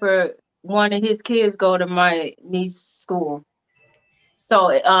Culpepper wanted his kids go to my niece's school.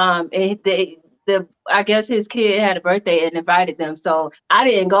 So I guess his kid had a birthday and invited them. So I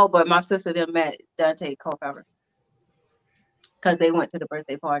didn't go, but my sister them met Dante Culpepper because they went to the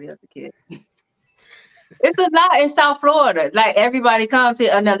birthday party of the kid. It's a lot in South Florida. Like everybody comes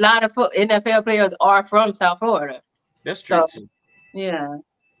here, and a lot of NFL players are from South Florida. That's true too. Yeah,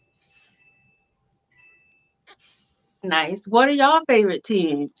 nice. What are y'all favorite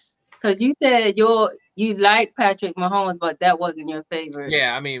teams? Because you said you like Patrick Mahomes, but that wasn't your favorite.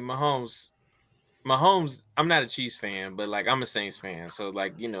 Yeah, I mean Mahomes. I'm not a Chiefs fan, but like I'm a Saints fan. So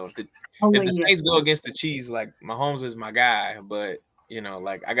like if the Saints go against the Chiefs, like Mahomes is my guy. But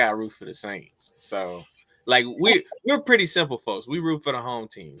like I got to root for the Saints. So like we're pretty simple folks. We root for the home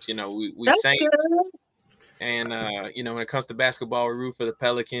teams. We That's Saints. good. And when it comes to basketball, we root for the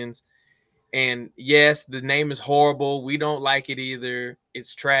Pelicans. And yes, the name is horrible. We don't like it either.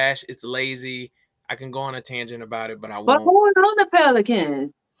 It's trash. It's lazy. I can go on a tangent about it, but I But won't. who is on the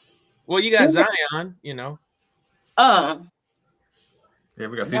Pelicans? Well, you got Zion, Yeah,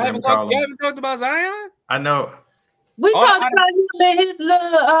 we got You CJ McCollum. haven't talked about Zion? I know. we talked about him and his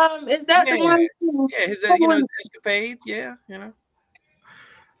little is that the one? Yeah, his his escapades, yeah,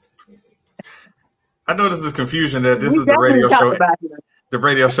 I know this is confusion that this We is the radio definitely show. talked about him. The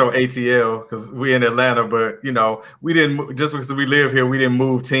radio show ATL because we in Atlanta, but we didn't just because we live here, we didn't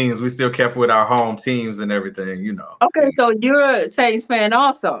move teams. We still kept with our home teams and everything. Okay, so you're a Saints fan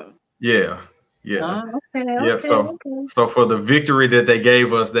also. Yeah. Okay. Yep. So for the victory that they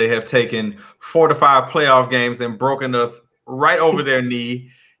gave us, they have taken 4 to 5 playoff games and broken us right over their knee,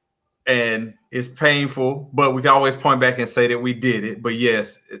 and it's painful. But we can always point back and say that we did it. But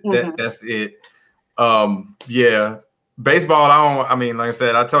yes, that's it. Yeah. Baseball, like I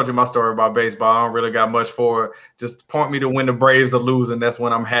said, I told you my story about baseball. I don't really got much for it. Just point me to when the Braves are losing. That's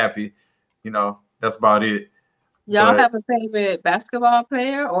when I'm happy. That's about it. Y'all have a favorite basketball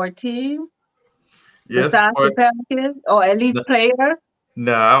player or team? Yes. Besides the Pelicans, or at least player?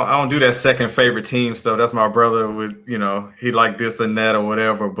 No, I don't do that second favorite team stuff. That's my brother with, he like this and that or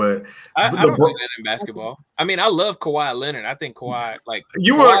whatever. But I don't do that in basketball. I mean, I love Kawhi Leonard. I think Kawhi, like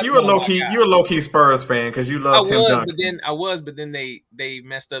you were low key Spurs fan because you love Tim Duncan. But then they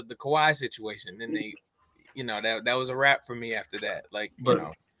messed up the Kawhi situation. Then they, that was a wrap for me after that. Like,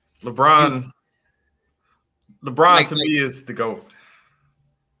 LeBron to me is the GOAT.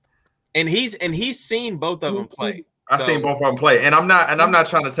 And he's seen both of them play. I've seen both of them play, and I'm not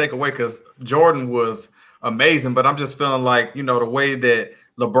trying to take away because Jordan was amazing, but I'm just feeling like the way that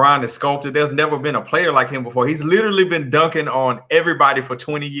LeBron is sculpted. There's never been a player like him before. He's literally been dunking on everybody for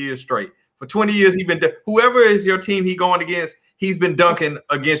 20 years straight. For 20 years, whoever is your team he going against, he's been dunking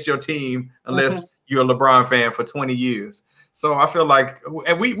against your team unless you're a LeBron fan for 20 years. So I feel like,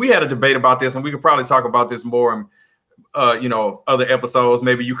 and we had a debate about this, and we could probably talk about this more in other episodes.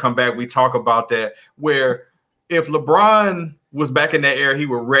 Maybe you come back, we talk about that, where if LeBron was back in that era, he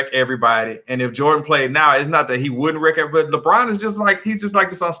would wreck everybody. And if Jordan played now, it's not that he wouldn't wreck everybody, but LeBron is he's just like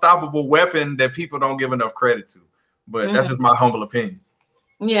this unstoppable weapon that people don't give enough credit to. But that's just my humble opinion.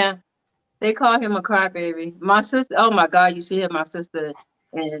 Yeah. They call him a crybaby. My sister, oh my God, you should hear my sister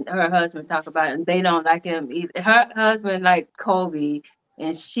and her husband talk about it, and they don't like him either. Her husband liked Kobe,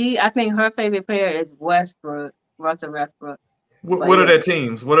 and I think her favorite player is Russell Westbrook. What are their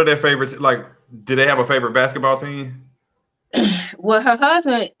teams? What are their favorites? Like, do they have a favorite basketball team? Well, her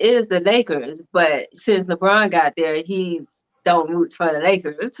husband is the Lakers, but since LeBron got there, he don't root for the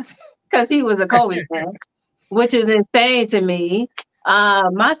Lakers because he was a Kobe fan, which is insane to me.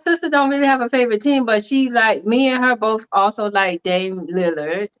 My sister don't really have a favorite team, but she me and her both also like Dame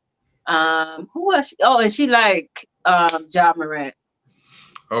Lillard. Who was she? Oh, and she like Ja Morant.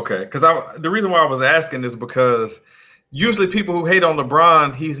 Okay, because the reason why I was asking is because usually people who hate on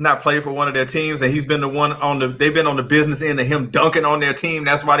LeBron, he's not played for one of their teams, and he's been the one they've been on the business end of him dunking on their team.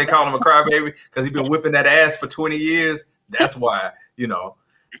 That's why they call him a crybaby, because he's been whipping that ass for 20 years. That's why,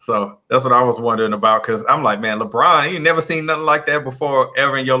 So that's what I was wondering about, because I'm like, man, LeBron, you never seen nothing like that before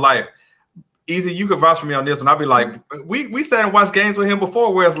ever in your life. Easy, you could vouch for me on this one. I'll be like, we sat and watched games with him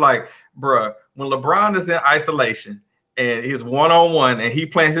before where it's like, bruh, when LeBron is in isolation and he's one-on-one and he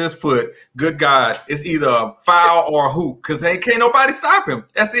playing his foot, good God, it's either a foul or a hoop, because can't nobody stop him.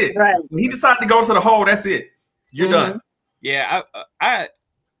 That's it. Right. When he decided to go to the hole, that's it. You're done. Yeah, I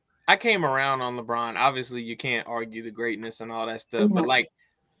came around on LeBron. Obviously, you can't argue the greatness and all that stuff, but like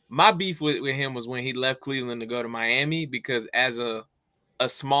my beef with him was when he left Cleveland to go to Miami, because as a a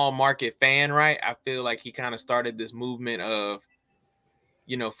small market fan, right? I feel like he kind of started this movement of,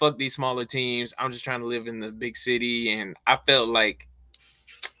 fuck these smaller teams. I'm just trying to live in the big city. And I felt like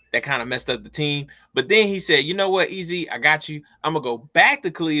that kind of messed up the team. But then he said, you know what, Easy, I got you. I'm going to go back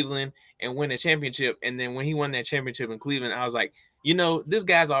to Cleveland and win a championship. And then when he won that championship in Cleveland, I was like, this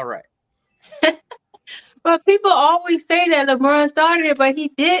guy's all right. But people always say that LeBron started it, but he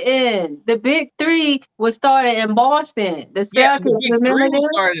didn't. The big three was started in Boston. The Big remember three was them?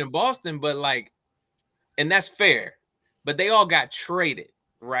 started in Boston, but and that's fair. But they all got traded,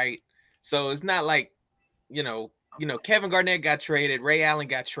 right? So it's not like, Kevin Garnett got traded, Ray Allen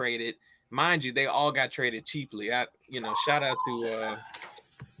got traded. Mind you, they all got traded cheaply. Shout out to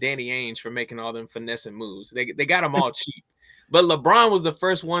Danny Ainge for making all them finessing moves. They got them all cheap. But LeBron was the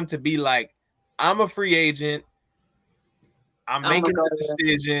first one to be like, I'm a free agent. I'm making the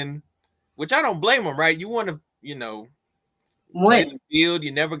decision, which I don't blame him, right? You want to, play the field.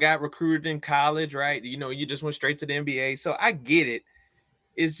 You never got recruited in college, right? You just went straight to the NBA. So I get it.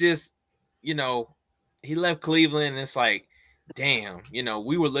 It's just, he left Cleveland and it's like, damn,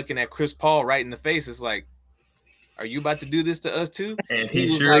 we were looking at Chris Paul right in the face. It's like, are you about to do this to us too? And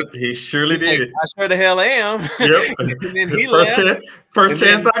he surely did. Like, I sure the hell am. Yep. And then he left. First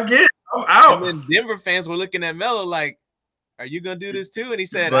chance I get, I'm out. And then Denver fans were looking at Melo like, are you going to do this too? And he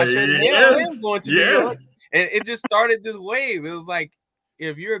said, I sure the hell am going to New York. And it just started this wave. It was like,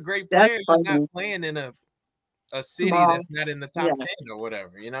 if you're a great player, you're not playing in a city that's not in the top 10 or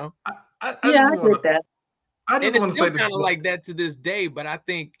whatever, I get that. I just want to say this kind of like that to this day, but I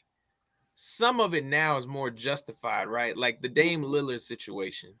think some of it now is more justified, right? Like the Dame Lillard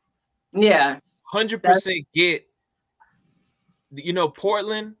situation. Yeah. 100% get,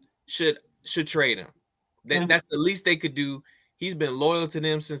 Portland should trade him. That's the least they could do. He's been loyal to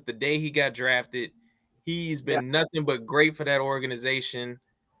them since the day he got drafted. He's been nothing but great for that organization.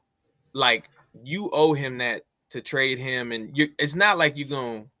 Like, you owe him that to trade him, and it's not like you're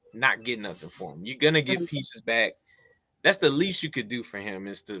going to not get nothing for him. You're going to get pieces back. That's the least you could do for him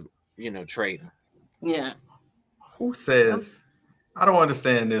is to, trade him. Yeah. Who says, I don't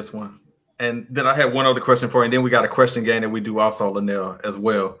understand this one. And then I have one other question for you, and then we got a question game that we do also, Lynnel, as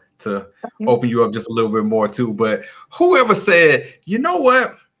well, to open you up just a little bit more too. But whoever said, you know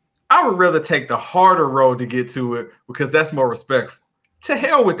what? I would rather take the harder road to get to it because that's more respectful. To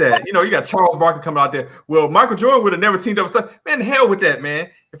hell with that. You got Charles Barkley coming out there. Well, Michael Jordan would have never teamed up with stuff. Man, hell with that, man.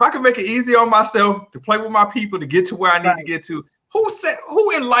 If I could make it easy on myself to play with my people to get to where I need to get to, who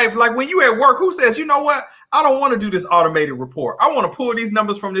in life, like when you at work, who says, you know what? I don't want to do this automated report. I want to pull these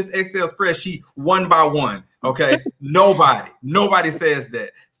numbers from this Excel spreadsheet one by one. Okay. Nobody says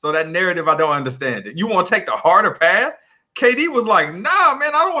that. So that narrative, I don't understand it. You want to take the harder path? KD was like, nah,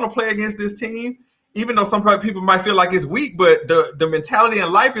 man, I don't want to play against this team. Even though some people might feel like it's weak, but the mentality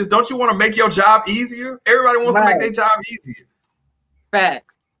in life is, don't you want to make your job easier? Everybody wants to make their job easier. Facts.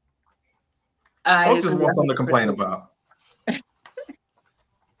 Folks just want something to complain about.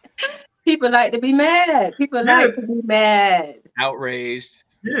 People like to be mad. Outraged.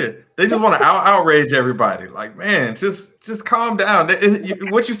 Yeah, they just want to outrage everybody. Like, man, just calm down.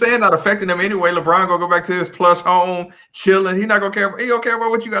 What you saying not affecting them anyway. LeBron gonna go back to his plush home, chilling. He not gonna care. He don't care about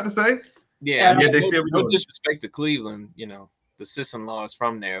what you got to say. Yeah, they still be no doing disrespect to Cleveland. The sister-in-law is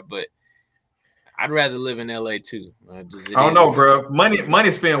from there, but I'd rather live in LA too. I don't know, bro. Money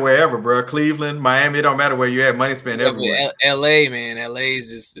spent wherever, bro. Cleveland, Miami, it don't matter where you at. Money spent everywhere. LA, man. LA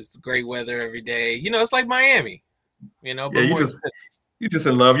is it's great weather every day. It's like Miami. But you just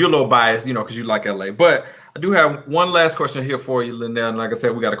in love. You're a little biased, because you like LA. But I do have one last question here for you, Lynnel. And like I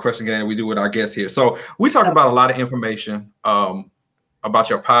said, we got a question game that we do with our guests here. So we talked about a lot of information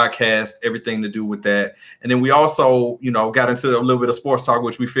about your podcast, everything to do with that. And then we also, got into a little bit of sports talk,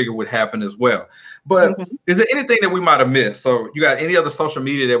 which we figured would happen as well. But is there anything that we might have missed? So you got any other social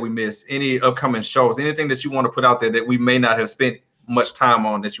media that we missed, any upcoming shows, anything that you want to put out there that we may not have spent much time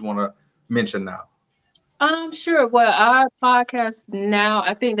on that you want to mention now? Sure. Well, our podcast now,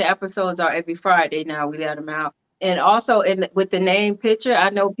 I think the episodes are every Friday now. We let them out. And also with the name Pitcher, I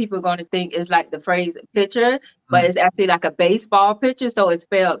know people are going to think it's like the phrase pitcher, but it's actually like a baseball pitcher. So it's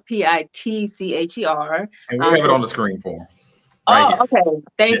spelled Pitcher. And we have it on the screen for them. Right here. Okay.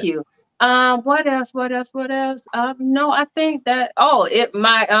 Thank you. What else? No, I think that,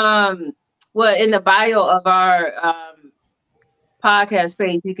 in the bio of our podcast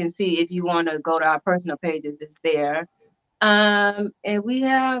page, you can see if you want to go to our personal pages, it's there. And we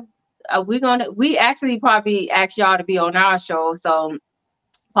have, we actually probably ask y'all to be on our show, so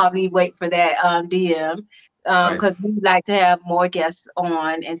probably wait for that DM. because we like to have more guests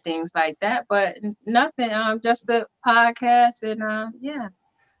on and things like that. But nothing, just the podcast, and yeah.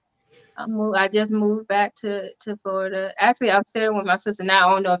 I just moved back to Florida. Actually, I'm staying with my sister now.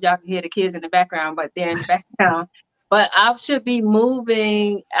 I don't know if y'all can hear the kids in the background, but they're in the background. But I should be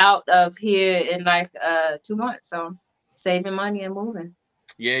moving out of here in like 2 months. So saving money and moving.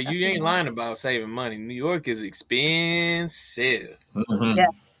 Yeah, you ain't lying about saving money. New York is expensive. Mm-hmm. Yeah.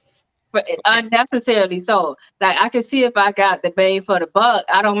 But unnecessarily so. Like I can see if I got the bang for the buck.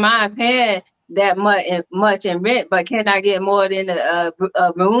 I don't mind paying that much in rent, but can I get more than a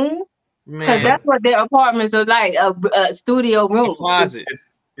room? Because that's what their apartments are like, a studio room. A closet.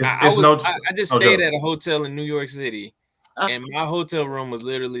 I just stayed at a hotel in New York City, and my hotel room was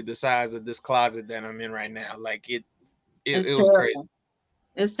literally the size of this closet that I'm in right now. Like it was crazy.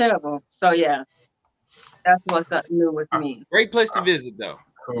 It's terrible. So yeah, that's what's up new with me. Great place to visit though.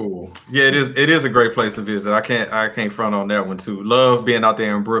 Cool. Yeah, it is. It is a great place to visit. I can't front on that one too. Love being out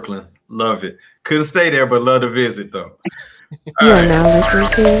there in Brooklyn. Love it. Couldn't stay there, but love to visit though. You are now listening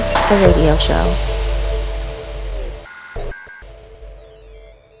to The Radio Show.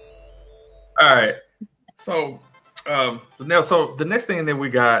 All right. So, the next thing that we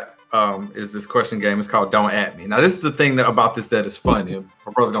got is this question game. It's called Don't At Me. Now, this is the thing about this that is funny.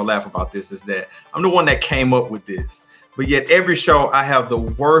 My brother's gonna laugh about this. Is that I'm the one that came up with this. But yet every show I have the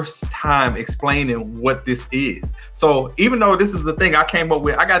worst time explaining what this is. So even though this is the thing I came up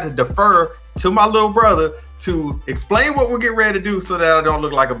with, I got to defer to my little brother to explain what we're getting ready to do so that I don't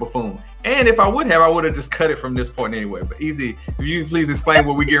look like a buffoon. And if I would have just cut it from this point anyway. But Easy, if you please explain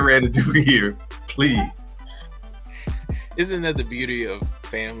what we're getting ready to do here, please. Isn't that the beauty of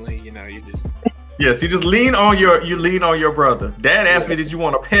family? You know, you just... Yes, you just lean on your brother. Dad asked me, did you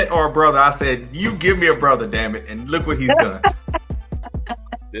want a pet or a brother? I said, you give me a brother, damn it. And look what he's done.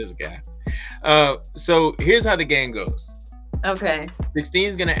 This guy. So here's how the game goes. Okay.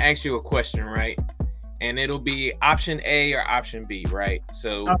 16's going to ask you a question, right? And it'll be option A or option B, right?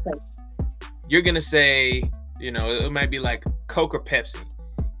 So you're going to say, you know, it might be like Coke or Pepsi.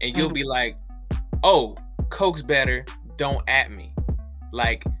 And you'll be like, oh, Coke's better. Don't at me.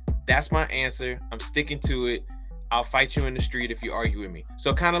 Like, that's my answer. I'm sticking to it. I'll fight you in the street if you argue with me.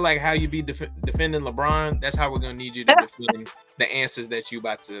 So kind of like how you be defending LeBron, that's how we're going to need you to defend the answers that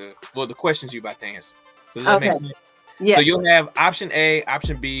the questions you about to answer. So does that make sense? Yeah. So you'll have option A,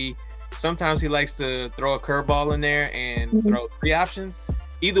 option B. Sometimes he likes to throw a curveball in there and throw 3 options.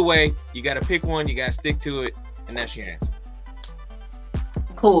 Either way, you got to pick one. You got to stick to it. And that's your answer.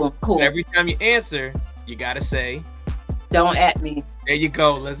 Cool. But every time you answer, you got to say, don't at me. There you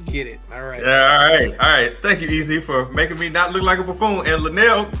go. Let's get it. All right. Yeah, all right. Thank you, Easy, for making me not look like a buffoon. And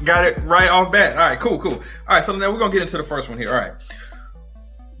Lynnel got it right off bat. All right, cool. All right, so now we're going to get into the first one here. All right.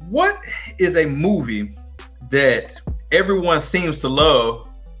 What is a movie that everyone seems to love,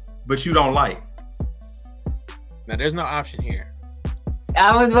 but you don't like? Now, there's no option here.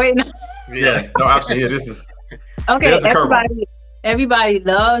 I was waiting. Yeah, no option here. This is... Okay, everybody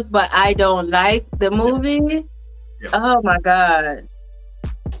loves, but I don't like the movie. Yeah. Oh my God.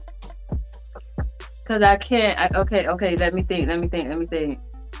 Cause I can't. Okay. Let me think.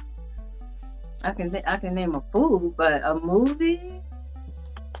 I can name a food, but a movie.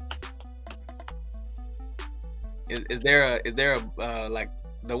 Is there a like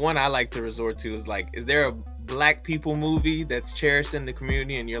the one I like to resort to is like, is there a Black people movie that's cherished in the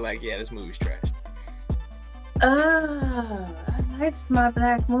community and you're like, yeah, this movie's trash? I like my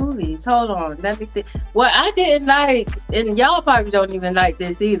Black movies. Hold on, let me think. Well, I didn't like, and y'all probably don't even like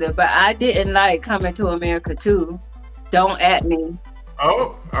this either, but I didn't like Coming to America 2. Don't at me.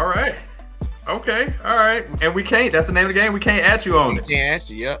 Oh, all right. Okay, all right. And we can't, that's the name of the game, we can't at you on it. We can't at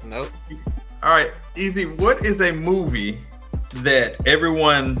you, yep, nope. All right, Easy, what is a movie that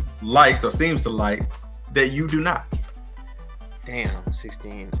everyone likes or seems to like that you do not? Damn,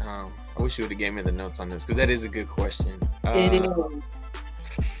 16. I wish you would have gave me the notes on this because that is a good question. It is.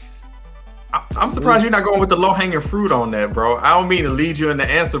 I'm surprised you're not going with the low-hanging fruit on that, bro. I don't mean to lead you in the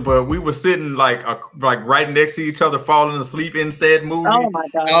answer, but we were sitting like right next to each other, falling asleep in said movie. Oh my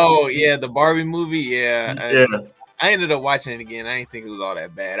God. Oh yeah, the Barbie movie. Yeah. I ended up watching it again. I didn't think it was all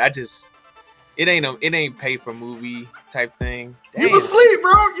that bad. It ain't pay for movie type thing. Damn. You was asleep,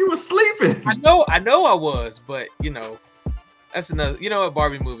 bro. You was sleeping. I know I was, but you know, that's another. You know what,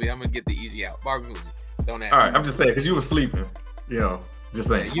 Barbie movie? I'm gonna get the easy out. Barbie movie. Don't ask. All right, I'm just saying because you were sleeping. You know, just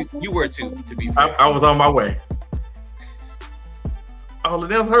saying. Yeah, you were too. To be fair, I was on my way. Oh,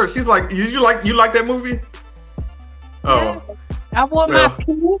 Lynnel's her. She's like, you like that movie? Oh, yeah. I wore my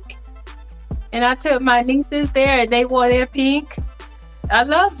pink, and I took my nieces there, and they wore their pink. I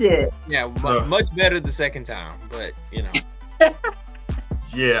loved it. Yeah, much better the second time, but you know.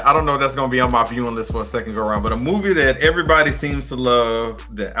 Yeah, I don't know if that's going to be on my viewing list for a second go around, but a movie that everybody seems to love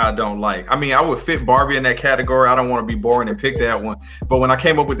that I don't like. I mean, I would fit Barbie in that category. I don't want to be boring and pick that one. But when I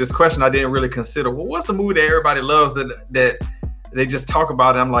came up with this question, I didn't really consider, well, what's a movie that everybody loves that they just talk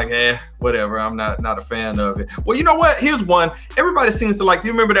about it? I'm like, whatever. I'm not a fan of it. Well, you know what? Here's one. Everybody seems to like, do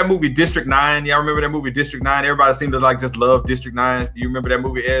you remember that movie District 9? Y'all remember that movie District 9? Everybody seemed to like just love District 9. Do you remember that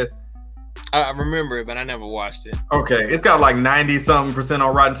movie, Ez? I remember it, but I never watched it. Okay, it's got like 90-something%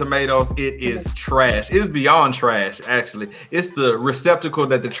 on Rotten Tomatoes. It is trash. It's beyond trash, actually. It's the receptacle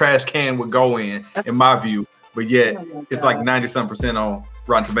that the trash can would go in my view. But yet, it's like 90-something% on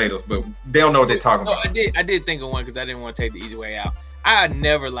Rotten Tomatoes. But they don't know what they're talking about. I did think of one because I didn't want to take the easy way out. I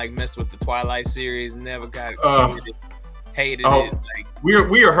never like messed with the Twilight series. Never got hated it. Like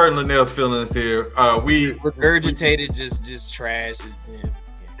we are hurting Lynnel's feelings here. We regurgitated just trash.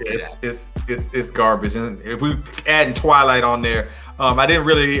 It's garbage. And if we adding Twilight on there, I didn't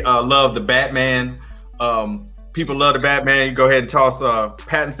really love the Batman. People love the Batman. You go ahead and toss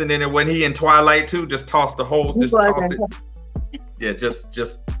Pattinson in it when he in Twilight too. Just toss the whole. Just toss it. Yeah,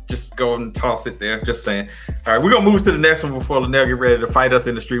 just go and toss it there. Just saying. All right, we're gonna move to the next one before Lynnel get ready to fight us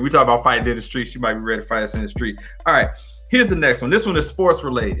in the street. We talk about fighting in the street. She might be ready to fight us in the street. All right, here's the next one. This one is sports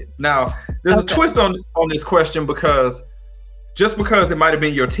related. Now, there's a twist on this question because. Just because it might have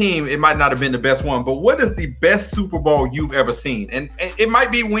been your team, it might not have been the best one. But what is the best Super Bowl you've ever seen? And it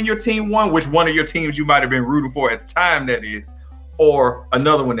might be when your team won, which one of your teams you might have been rooting for at the time, that is, or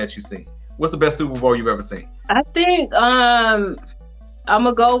another one that you've seen. What's the best Super Bowl you've ever seen? I think I'm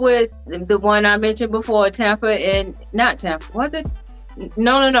gonna go with the one I mentioned before, Tampa and not Tampa. Was it?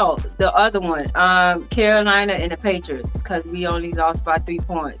 No. The other one, Carolina and the Patriots, because we only lost by 3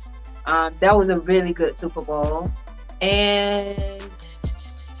 points. That was a really good Super Bowl. And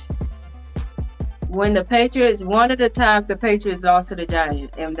when the Patriots, one of the times the Patriots lost to the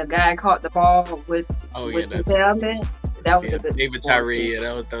Giants, and the guy caught the ball with the helmet, that was a good David Tyree. Yeah,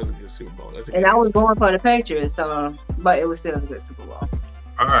 that was a good Super Bowl. And I was going for the Patriots, so but it was still a good Super Bowl.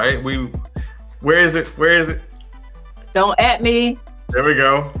 All right, where is it? Don't at me. There we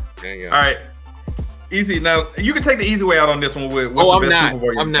go. There you go. All right, easy. Now you can take the easy way out on this one. What's the best Super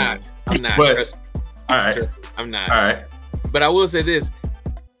Bowl you've seen? I'm not. But, all right. I'm not. All right. But I will say this.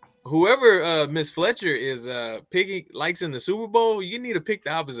 Whoever Miss Fletcher is likes in the Super Bowl, you need to pick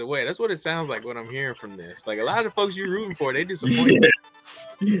the opposite way. That's what it sounds like when I'm hearing from this. Like a lot of the folks you're rooting for, they disappoint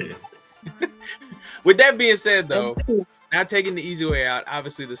you. Yeah. With that being said, though, not taking the easy way out,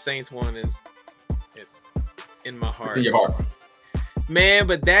 obviously the Saints one it's in my heart. It's in your heart. Man,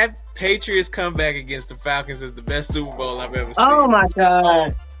 but that Patriots comeback against the Falcons is the best Super Bowl I've ever seen. Oh my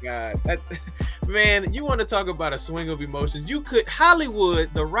God. Man, you want to talk about a swing of emotions? You could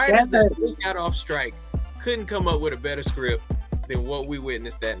Hollywood, the writers that just got off strike, couldn't come up with a better script than what we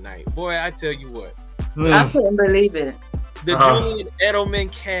witnessed that night. Boy, I tell you what, I couldn't believe it. The Julian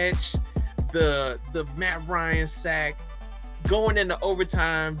Edelman catch, the Matt Ryan sack, going into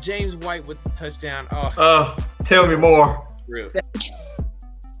overtime, James White with the touchdown. Tell me more. Real.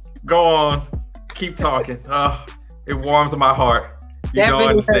 Go on, keep talking. It warms my heart. You don't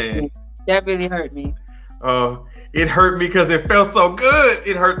understand. That really hurt me. It hurt me because it felt so good.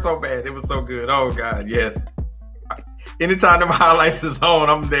 It hurt so bad. It was so good. Oh God, yes. Anytime them highlights is on,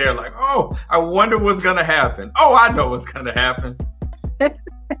 I'm there like, oh, I wonder what's gonna happen. Oh, I know what's gonna happen.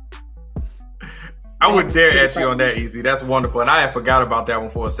 I would dare at you on that, Easy. That's wonderful, and I had forgot about that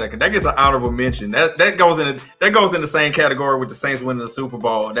one for a second. That gets an honorable mention. That goes in the same category with the Saints winning the Super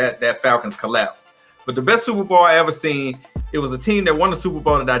Bowl. That Falcons collapse. But the best Super Bowl I ever seen, it was a team that won the Super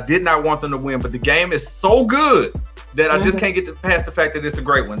Bowl that I did not want them to win. But the game is so good that I just can't get past the fact that it's a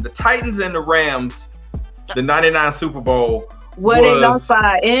great one. The Titans and the Rams, the 99 Super Bowl. They lost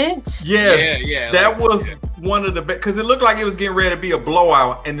by an inch? Yes. Yeah, that was one of the best. Because it looked like it was getting ready to be a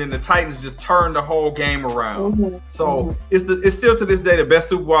blowout. And then the Titans just turned the whole game around. So it's still to this day the best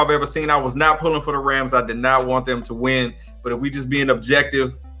Super Bowl I've ever seen. I was not pulling for the Rams. I did not want them to win. But if we just being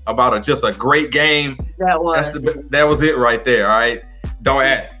objective about just a great game. That was it right there. All right. Don't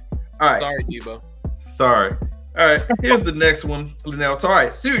act. All right. Sorry, Debo. Sorry. All right. Here's the next one. Lynnel. So, all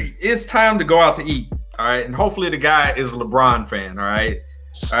right. So it's time to go out to eat. All right. And hopefully the guy is a LeBron fan. All right.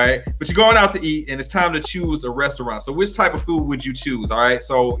 All right. But you're going out to eat and it's time to choose a restaurant. So which type of food would you choose? All right.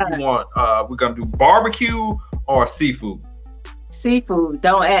 So you want, we're going to do barbecue or seafood? Seafood.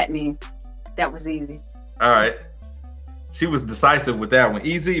 Don't at me. That was easy. All right. She was decisive with that one.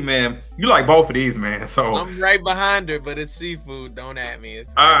 Easy, man. You like both of these, man. So I'm right behind her, but it's seafood. Don't at me.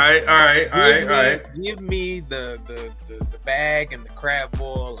 It's all right. Give me the bag and the crab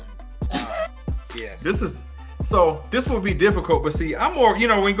boil. And, yes. This would be difficult, but see, I'm more,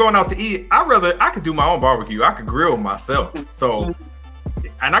 when going out to eat, I could do my own barbecue. I could grill myself. So,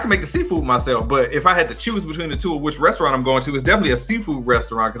 and I can make the seafood myself. But if I had to choose between the two of which restaurant I'm going to, it's definitely a seafood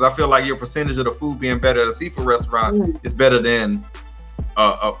restaurant because I feel like your percentage of the food being better at a seafood restaurant is better than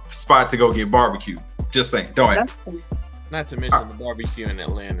a spot to go get barbecue. Just saying. Don't ask. Not to mention the barbecue in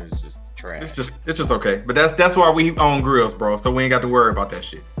Atlanta is just trash. It's just okay. But that's why we own grills, bro. So we ain't got to worry about that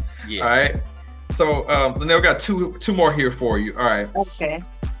shit. Yes. All right. So Lynnel, we got two more here for you. All right. Okay.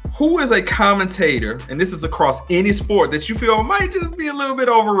 Who is a commentator, and this is across any sport, that you feel might just be a little bit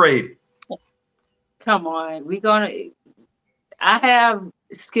overrated? Come on. I have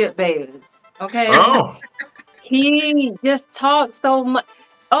Skip Bayless. Okay. Oh. He just talks so much.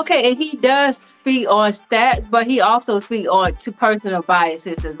 Okay, and he does speak on stats, but he also speaks on to personal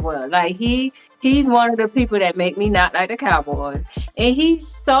biases as well. Like he's one of the people that make me not like the Cowboys, and he's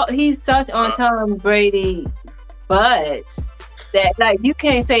such on Tom Brady, but that like you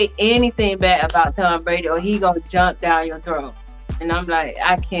can't say anything bad about Tom Brady or he gonna jump down your throat. And I'm like,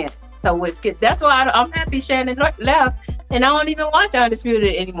 I can't. So with Skip, that's why I'm happy Shannon left, and I don't even watch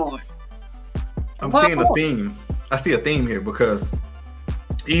Undisputed anymore. I'm seeing a theme. I see a theme here because.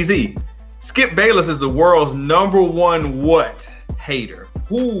 Easy. Skip Bayless is the world's #1 hater.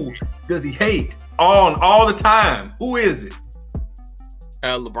 Who does he hate all the time? Who is it?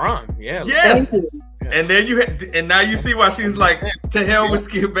 LeBron. Yeah. Yes. And then and now you see why she's like, to hell with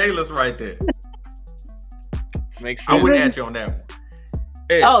Skip Bayless right there. Makes sense. I wouldn't at you on that one.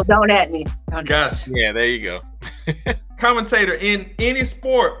 Hey, don't at me. Gosh. Yeah, there you go. Commentator in any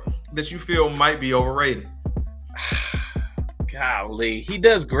sport that you feel might be overrated. Golly, he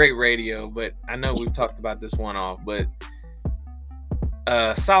does great radio, but I know we've talked about this one off, but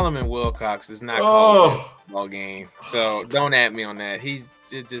Solomon Wilcox is not called a football game, so don't at me on that. He's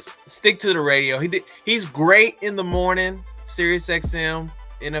just stick to the radio. He's great in the morning, Sirius XM,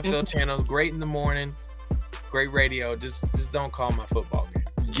 NFL channel, great in the morning, great radio. Just don't call my football game.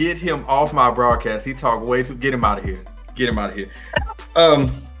 Get him off my broadcast. He talked way too. Get him out of here.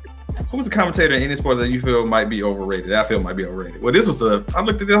 Who's a commentator in any sport that you feel might be overrated? I feel might be overrated. Well, I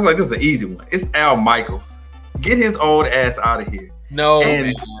looked at this like this is an easy one. It's Al Michaels. Get his old ass out of here. No. Get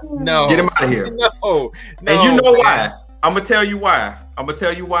him out of here. No. And you know why? I'm gonna tell you why.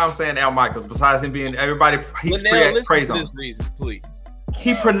 I'm saying Al Michaels. Besides him being everybody, he's crazy on this reason, please.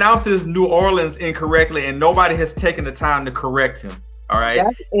 He pronounces New Orleans incorrectly, and nobody has taken the time to correct him. All right.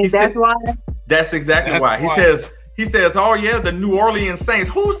 That's why. That's exactly why. He says, oh yeah, the New Orleans Saints.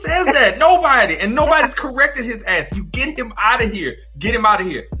 Who says that? Nobody. And nobody's corrected his ass. You get him out of here. Get him out of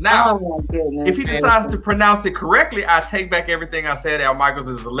here. Now, if he decides to pronounce it correctly, I take back everything I said. Al Michaels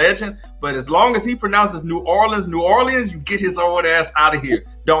is a legend. But as long as he pronounces New Orleans, you get his old ass out of here.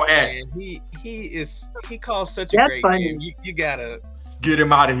 Don't act. Man, he calls such a great game. You gotta get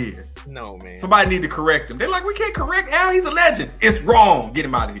him out of here. No, man. Somebody need to correct him. They're like, we can't correct Al. He's a legend. It's wrong. Get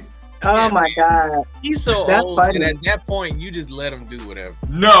him out of here. Oh my God. He's so old, and at that point, you just let him do whatever.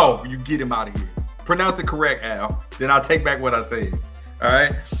 No, you get him out of here. Pronounce it correct, Al. Then I'll take back what I said. All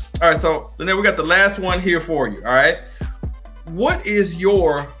right. So then we got the last one here for you. All right. What is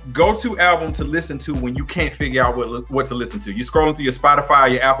your go-to album to listen to when you can't figure out what to listen to? You're scrolling through your Spotify or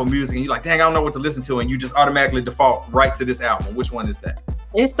your Apple Music, and you're like, dang, I don't know what to listen to, and you just automatically default right to this album. Which one is that?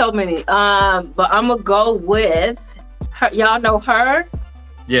 It's so many. But I'm gonna go with her. Y'all know her.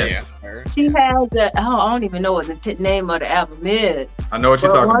 Yes. Yeah, she has I don't even know what the name of the album is. I know what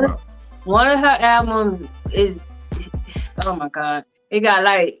you're talking about. One of her albums is, oh my God. It got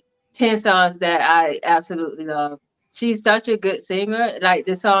like 10 songs that I absolutely love. She's such a good singer. Like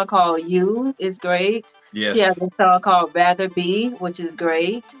the song called You is great. Yes. She has a song called Rather Be, which is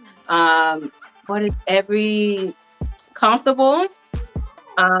great. What is Every Comfortable?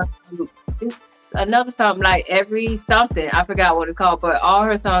 It's another song like Every Something. I forgot what it's called, but all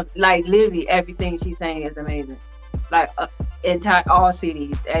her songs, like literally everything she's saying is amazing. Like entire all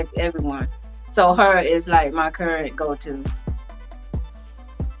CDs, everyone. So her is like my current go-to.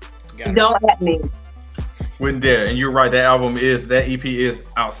 Don't at me. Wouldn't dare. And you're right. That EP is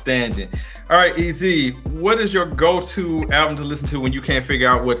outstanding. All right, EZ, what is your go-to album to listen to when you can't figure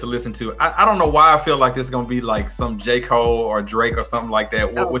out what to listen to? I don't know why I feel like this is going to be like some J. Cole or Drake or something like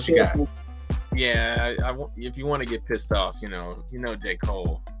that. What you got? Yeah, if you want to get pissed off, you know J.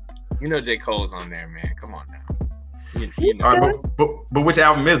 Cole. You know J. Cole's on there, man. Come on now. You know. All right, but which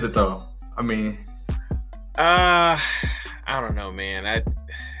album is it though? I mean, I don't know, man.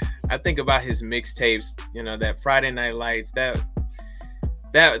 I think about his mixtapes, you know, that Friday Night Lights, that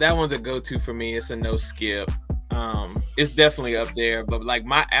one's a go-to for me. It's a no skip. It's definitely up there, but like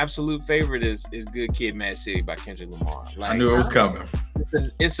my absolute favorite is Good Kid, Mad City by Kendrick Lamar. Like, I knew it was coming.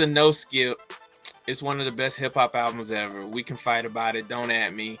 It's a no skip. It's one of the best hip hop albums ever. We can fight about it. Don't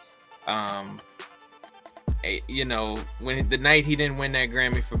at me. You know, when the night he didn't win that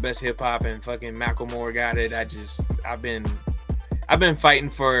Grammy for best hip hop and fucking Macklemore got it, I've been fighting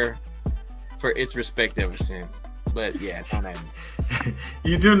for its respect ever since. But yeah, don't at me.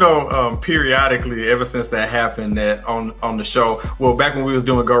 You do know, periodically, ever since that happened, that on the show, well, back when we was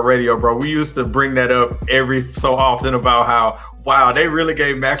doing Go Radio, bro, we used to bring that up every so often about how, wow, they really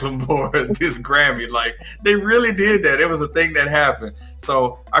gave Macklemore this Grammy. Like, they really did that. It was a thing that happened.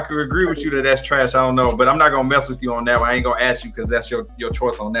 So I could agree with you that that's trash. I don't know, but I'm not going to mess with you on that one. I ain't going to ask you because that's your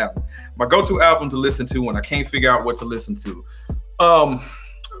choice on that one. My go-to album to listen to when I can't figure out what to listen to.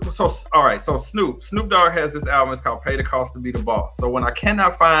 So all right, so Snoop Dogg has this album. It's called Pay the Cost to Be the Boss. So when I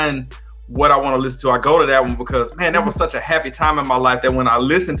cannot find what I want to listen to, I go to that one because, man, that was such a happy time in my life that when I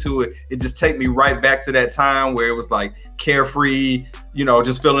listen to it, it just take me right back to that time where it was like carefree, you know,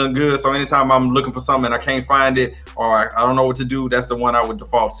 just feeling good. So anytime I'm looking for something and I can't find it or I don't know what to do, that's the one I would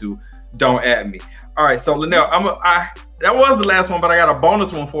default to. Don't at me. All right, so Lynnel, that was the last one, but I got a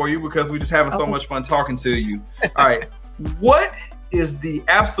bonus one for you because we're just having so much fun talking to you. All right, what is the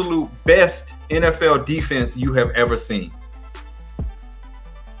absolute best NFL defense you have ever seen?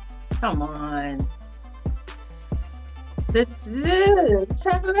 Come on. The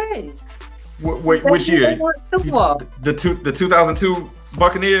Tampa Bay. Which year? Super Bowl. The 2002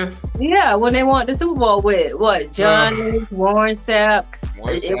 Buccaneers? Yeah, when they won the Super Bowl with what? John, Warren Sapp,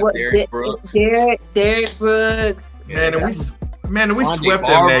 Derek Brooks. Derek Brooks. Man, and we swept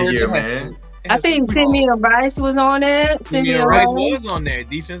them that year, man. I think Simeon Rice was on there. Simeon Rice was on there.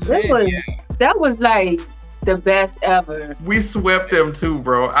 Defensive end. That was like the best ever. We swept them too,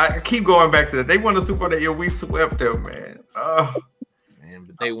 bro. I keep going back to that. They won the Super Bowl that year. We swept them, man. Man,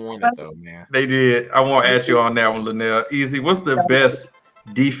 but they won it though, man. They did. I won't ask you on that one, Lynnel. Easy. What's the best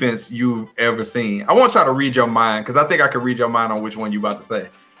defense you've ever seen? I want to try to read your mind because I think I can read your mind on which one you about to say.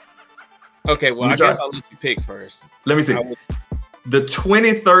 Okay, well, I guess I'll let you pick first. Let me see. The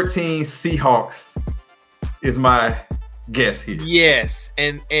 2013 Seahawks is my guess here. Yes,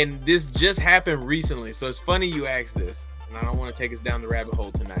 and this just happened recently, so it's funny you asked this, and I don't want to take us down the rabbit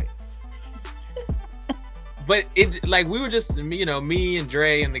hole tonight. But it, like, we were just, you know, me and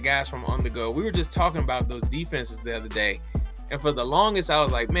Dre and the guys from On The Go, we were just talking about those defenses the other day, and for the longest, I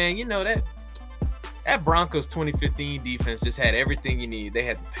was like, man, you know, that Broncos 2015 defense just had everything you need. They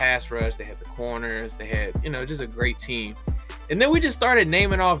had the pass rush, they had the corners, they had, you know, just a great team. And then we just started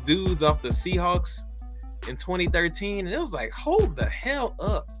naming off dudes off the Seahawks in 2013, and it was like, hold the hell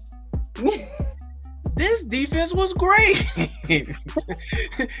up. This defense was great.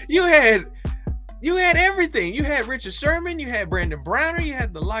 You had everything. You had Richard Sherman, you had Brandon Browner, you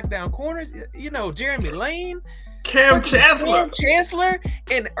had the lockdown corners, you know, Jeremy Lane, Cam Chancellor,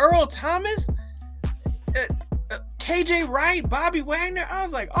 and Earl Thomas, KJ Wright, Bobby Wagner. I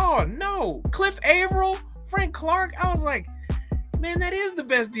was like, oh no, Cliff Averill, Frank Clark. I was like, man, that is the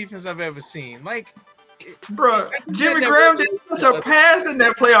best defense I've ever seen. Like, bro, Jimmy Graham didn't catch a pass in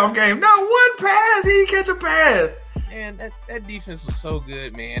that playoff game. Not one pass. He didn't catch a pass. Man, that defense was so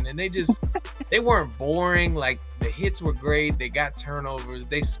good, man. And they weren't boring. Like, the hits were great. They got turnovers.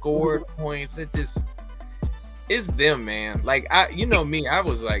 They scored points. It's them, man. Like, you know me, I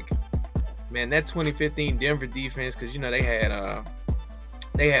was like, man, that 2015 Denver defense, because, you know, they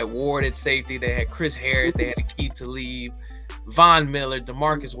had Ward at safety. They had Chris Harris. They had Akeem Talib, Von Miller,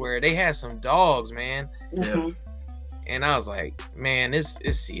 DeMarcus Ware. They had some dogs, man. Yes. And I was like, man, it's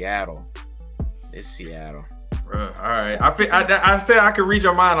Seattle. It's Seattle. All right. I said I could read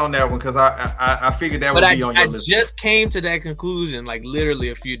your mind on that one because I figured that would be on your list. I just came to that conclusion like literally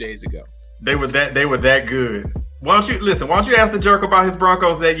a few days ago. They were that good. Why don't you ask the jerk about his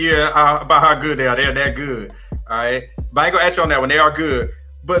Broncos that year about how good they are? They're that good. All right. But I ain't gonna ask you on that one. They are good.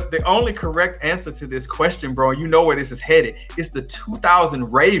 But the only correct answer to this question, bro, you know where this is headed. It's the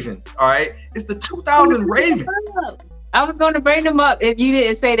 2000 Ravens. All right. It's the 2000 Ravens. I was going to bring them up. If you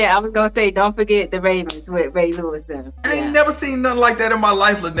didn't say that, I was going to say, don't forget the Ravens with Ray Lewis. I ain't never seen nothing like that in my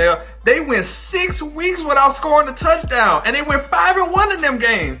life, Lynnel. They went 6 weeks without scoring a touchdown, and they went 5-1 in them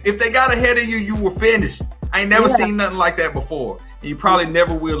games. If they got ahead of you, you were finished. I ain't never seen nothing like that before. And you probably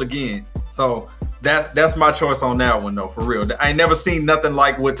never will again. So that's my choice on that one, though, for real. I ain't never seen nothing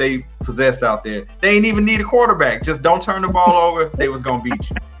like what they possessed out there. They ain't even need a quarterback. Just don't turn the ball over. They was going to beat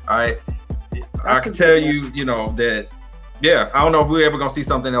you. All right. I can tell you, you know, that Yeah, I don't know if we're ever gonna see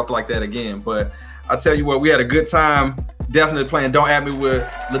something else like that again, but I tell you what, we had a good time. Definitely playing Don't At Me with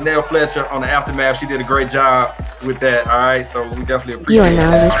Lynnel Fletcher on the Aftermath. She did a great job with that. All right, so we definitely appreciate You are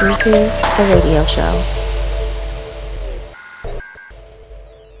now that. listening to The Radio Show.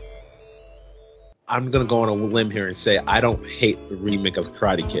 I'm going to go on a limb here and say I don't hate the remake of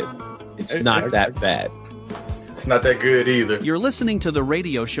Karate Kid. It's not that bad. It's not that good either. You're listening to The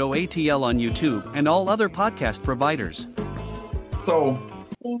Radio Show ATL on YouTube and all other podcast providers. So,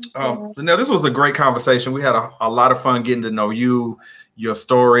 Lynnel, this was a great conversation. We had a lot of fun getting to know you, your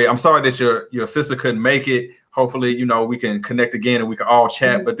story. I'm sorry that your sister couldn't make it. Hopefully, you know, we can connect again and we can all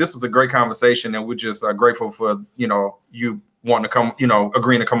chat. But this was a great conversation, and we're just grateful for, you know, you wanting to come, you know,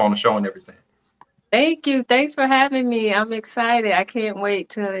 agreeing to come on the show and everything. Thank you. Thanks for having me. I'm excited. I can't wait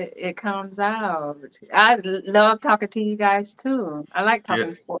till it comes out. I love talking to you guys too. I like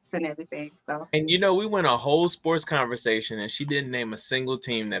talking sports and everything. So. And you know, we went a whole sports conversation, and she didn't name a single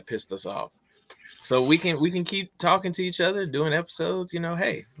team that pissed us off. So we can keep talking to each other, doing episodes. You know,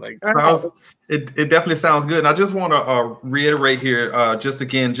 hey, like it definitely sounds good. And I just want to reiterate here, just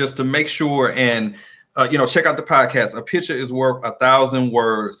to make sure and. You know, check out the podcast. A picture is worth 1,000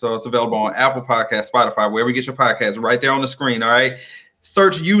 words. So it's available on Apple Podcasts, Spotify, wherever you get your podcasts, right there on the screen. All right.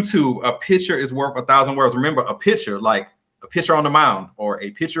 Search YouTube. A picture is worth 1,000 words. Remember, a picture, like a picture on the mound or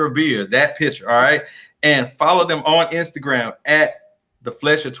a picture of beer, that picture. All right. And follow them on Instagram at the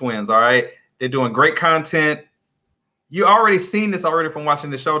Fletcher Twins. All right. They're doing great content. You already seen this already from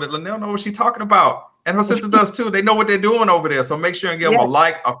watching the show that Lynnel knows what she's talking about. And her sister does too. They know what they're doing over there. So make sure and give them a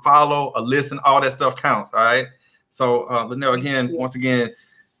like, a follow, a listen. All that stuff counts. All right. So Lynnel, once again,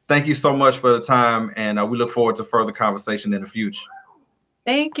 thank you so much for the time. And we look forward to further conversation in the future.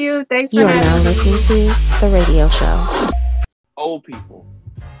 Thank you. Thanks for You are having now me. listening to The Radio Show. Old people.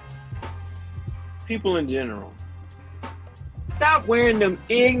 People in general. Stop wearing them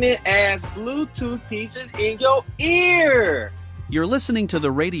ignorant ass Bluetooth pieces in your ear. You're listening to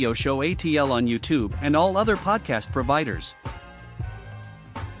The Radio Show ATL on YouTube and all other podcast providers.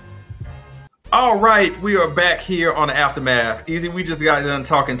 All right, we are back here on the Aftermath. Easy, we just got done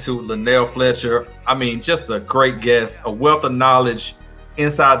talking to Lynnel Fletcher. I mean, just a great guest, a wealth of knowledge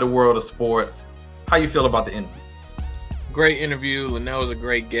inside the world of sports. How you feel about the interview? Great interview. Lynnel was a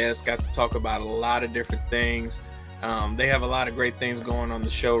great guest. Got to talk about a lot of different things. They have a lot of great things going on the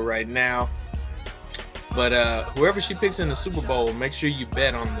show right now. But whoever she picks in the Super Bowl, make sure you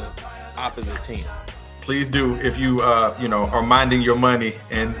bet on the opposite team. Please do if you are minding your money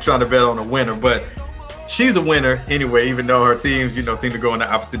and trying to bet on a winner. But she's a winner anyway, even though her teams, seem to go in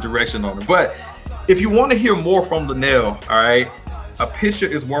the opposite direction on her. But if you want to hear more from Lynnel, all right, A Picture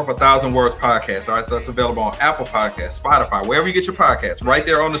is Worth 1,000 Words podcast. All right, so that's available on Apple Podcasts, Spotify, wherever you get your podcasts, right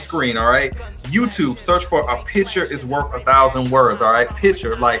there on the screen. All right, YouTube, search for A Picture is Worth 1,000 Words. All right,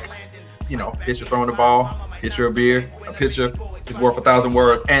 picture like. Pitcher throwing the ball, pitcher of beer, a picture is worth 1,000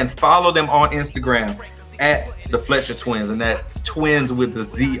 words. And follow them on Instagram at the Fletcher Twins. And that's twins with the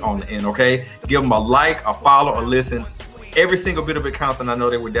Z on the end, okay? Give them a like, a follow, a listen. Every single bit of it counts, and I know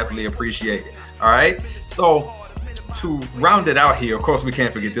they would definitely appreciate it, all right? So to round it out here, of course, we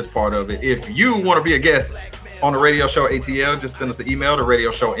can't forget this part of it. If you want to be a guest on the Radio Show ATL, just send us an email to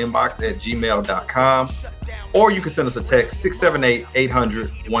radioshowinbox@gmail.com. Or you can send us a text,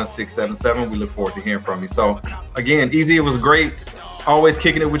 678-800-1677. We look forward to hearing from you. So, again, Easy, it was great. Always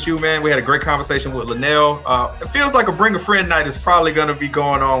kicking it with you, man. We had a great conversation with Lynnel. It feels like a Bring a Friend night is probably going to be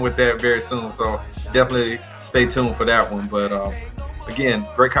going on with that very soon. So, definitely stay tuned for that one. But, again,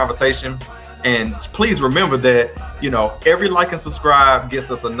 great conversation. And please remember that, every like and subscribe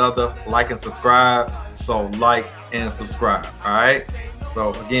gets us another like and subscribe. So, like and subscribe. All right?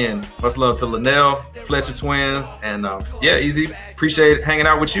 So again, much love to Lynnel, Fletcher Twins, and Easy. Appreciate hanging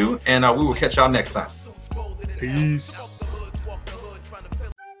out with you, and we will catch y'all next time. Peace.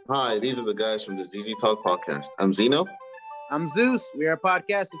 Hi, these are the guys from the ZZ Talk podcast. I'm Zeno. I'm Zeus. We are a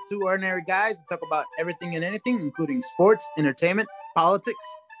podcast of two ordinary guys that talk about everything and anything, including sports, entertainment, politics,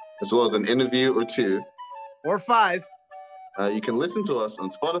 as well as an interview or two. Or 5. You can listen to us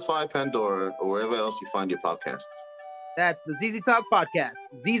on Spotify, Pandora, or wherever else you find your podcasts. That's the ZZ Talk Podcast.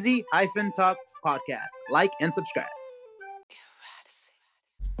 ZZ-Talk Podcast. Like and subscribe.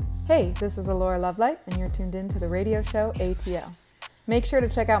 Hey, this is Alora Lovelight, and you're tuned in to the Radio Show ATL. Make sure to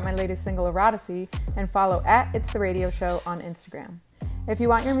check out my latest single, Eroticy, and follow @It's The Radio Show on Instagram. If you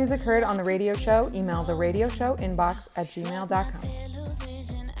want your music heard on The Radio Show, email the Radio Show inbox @gmail.com.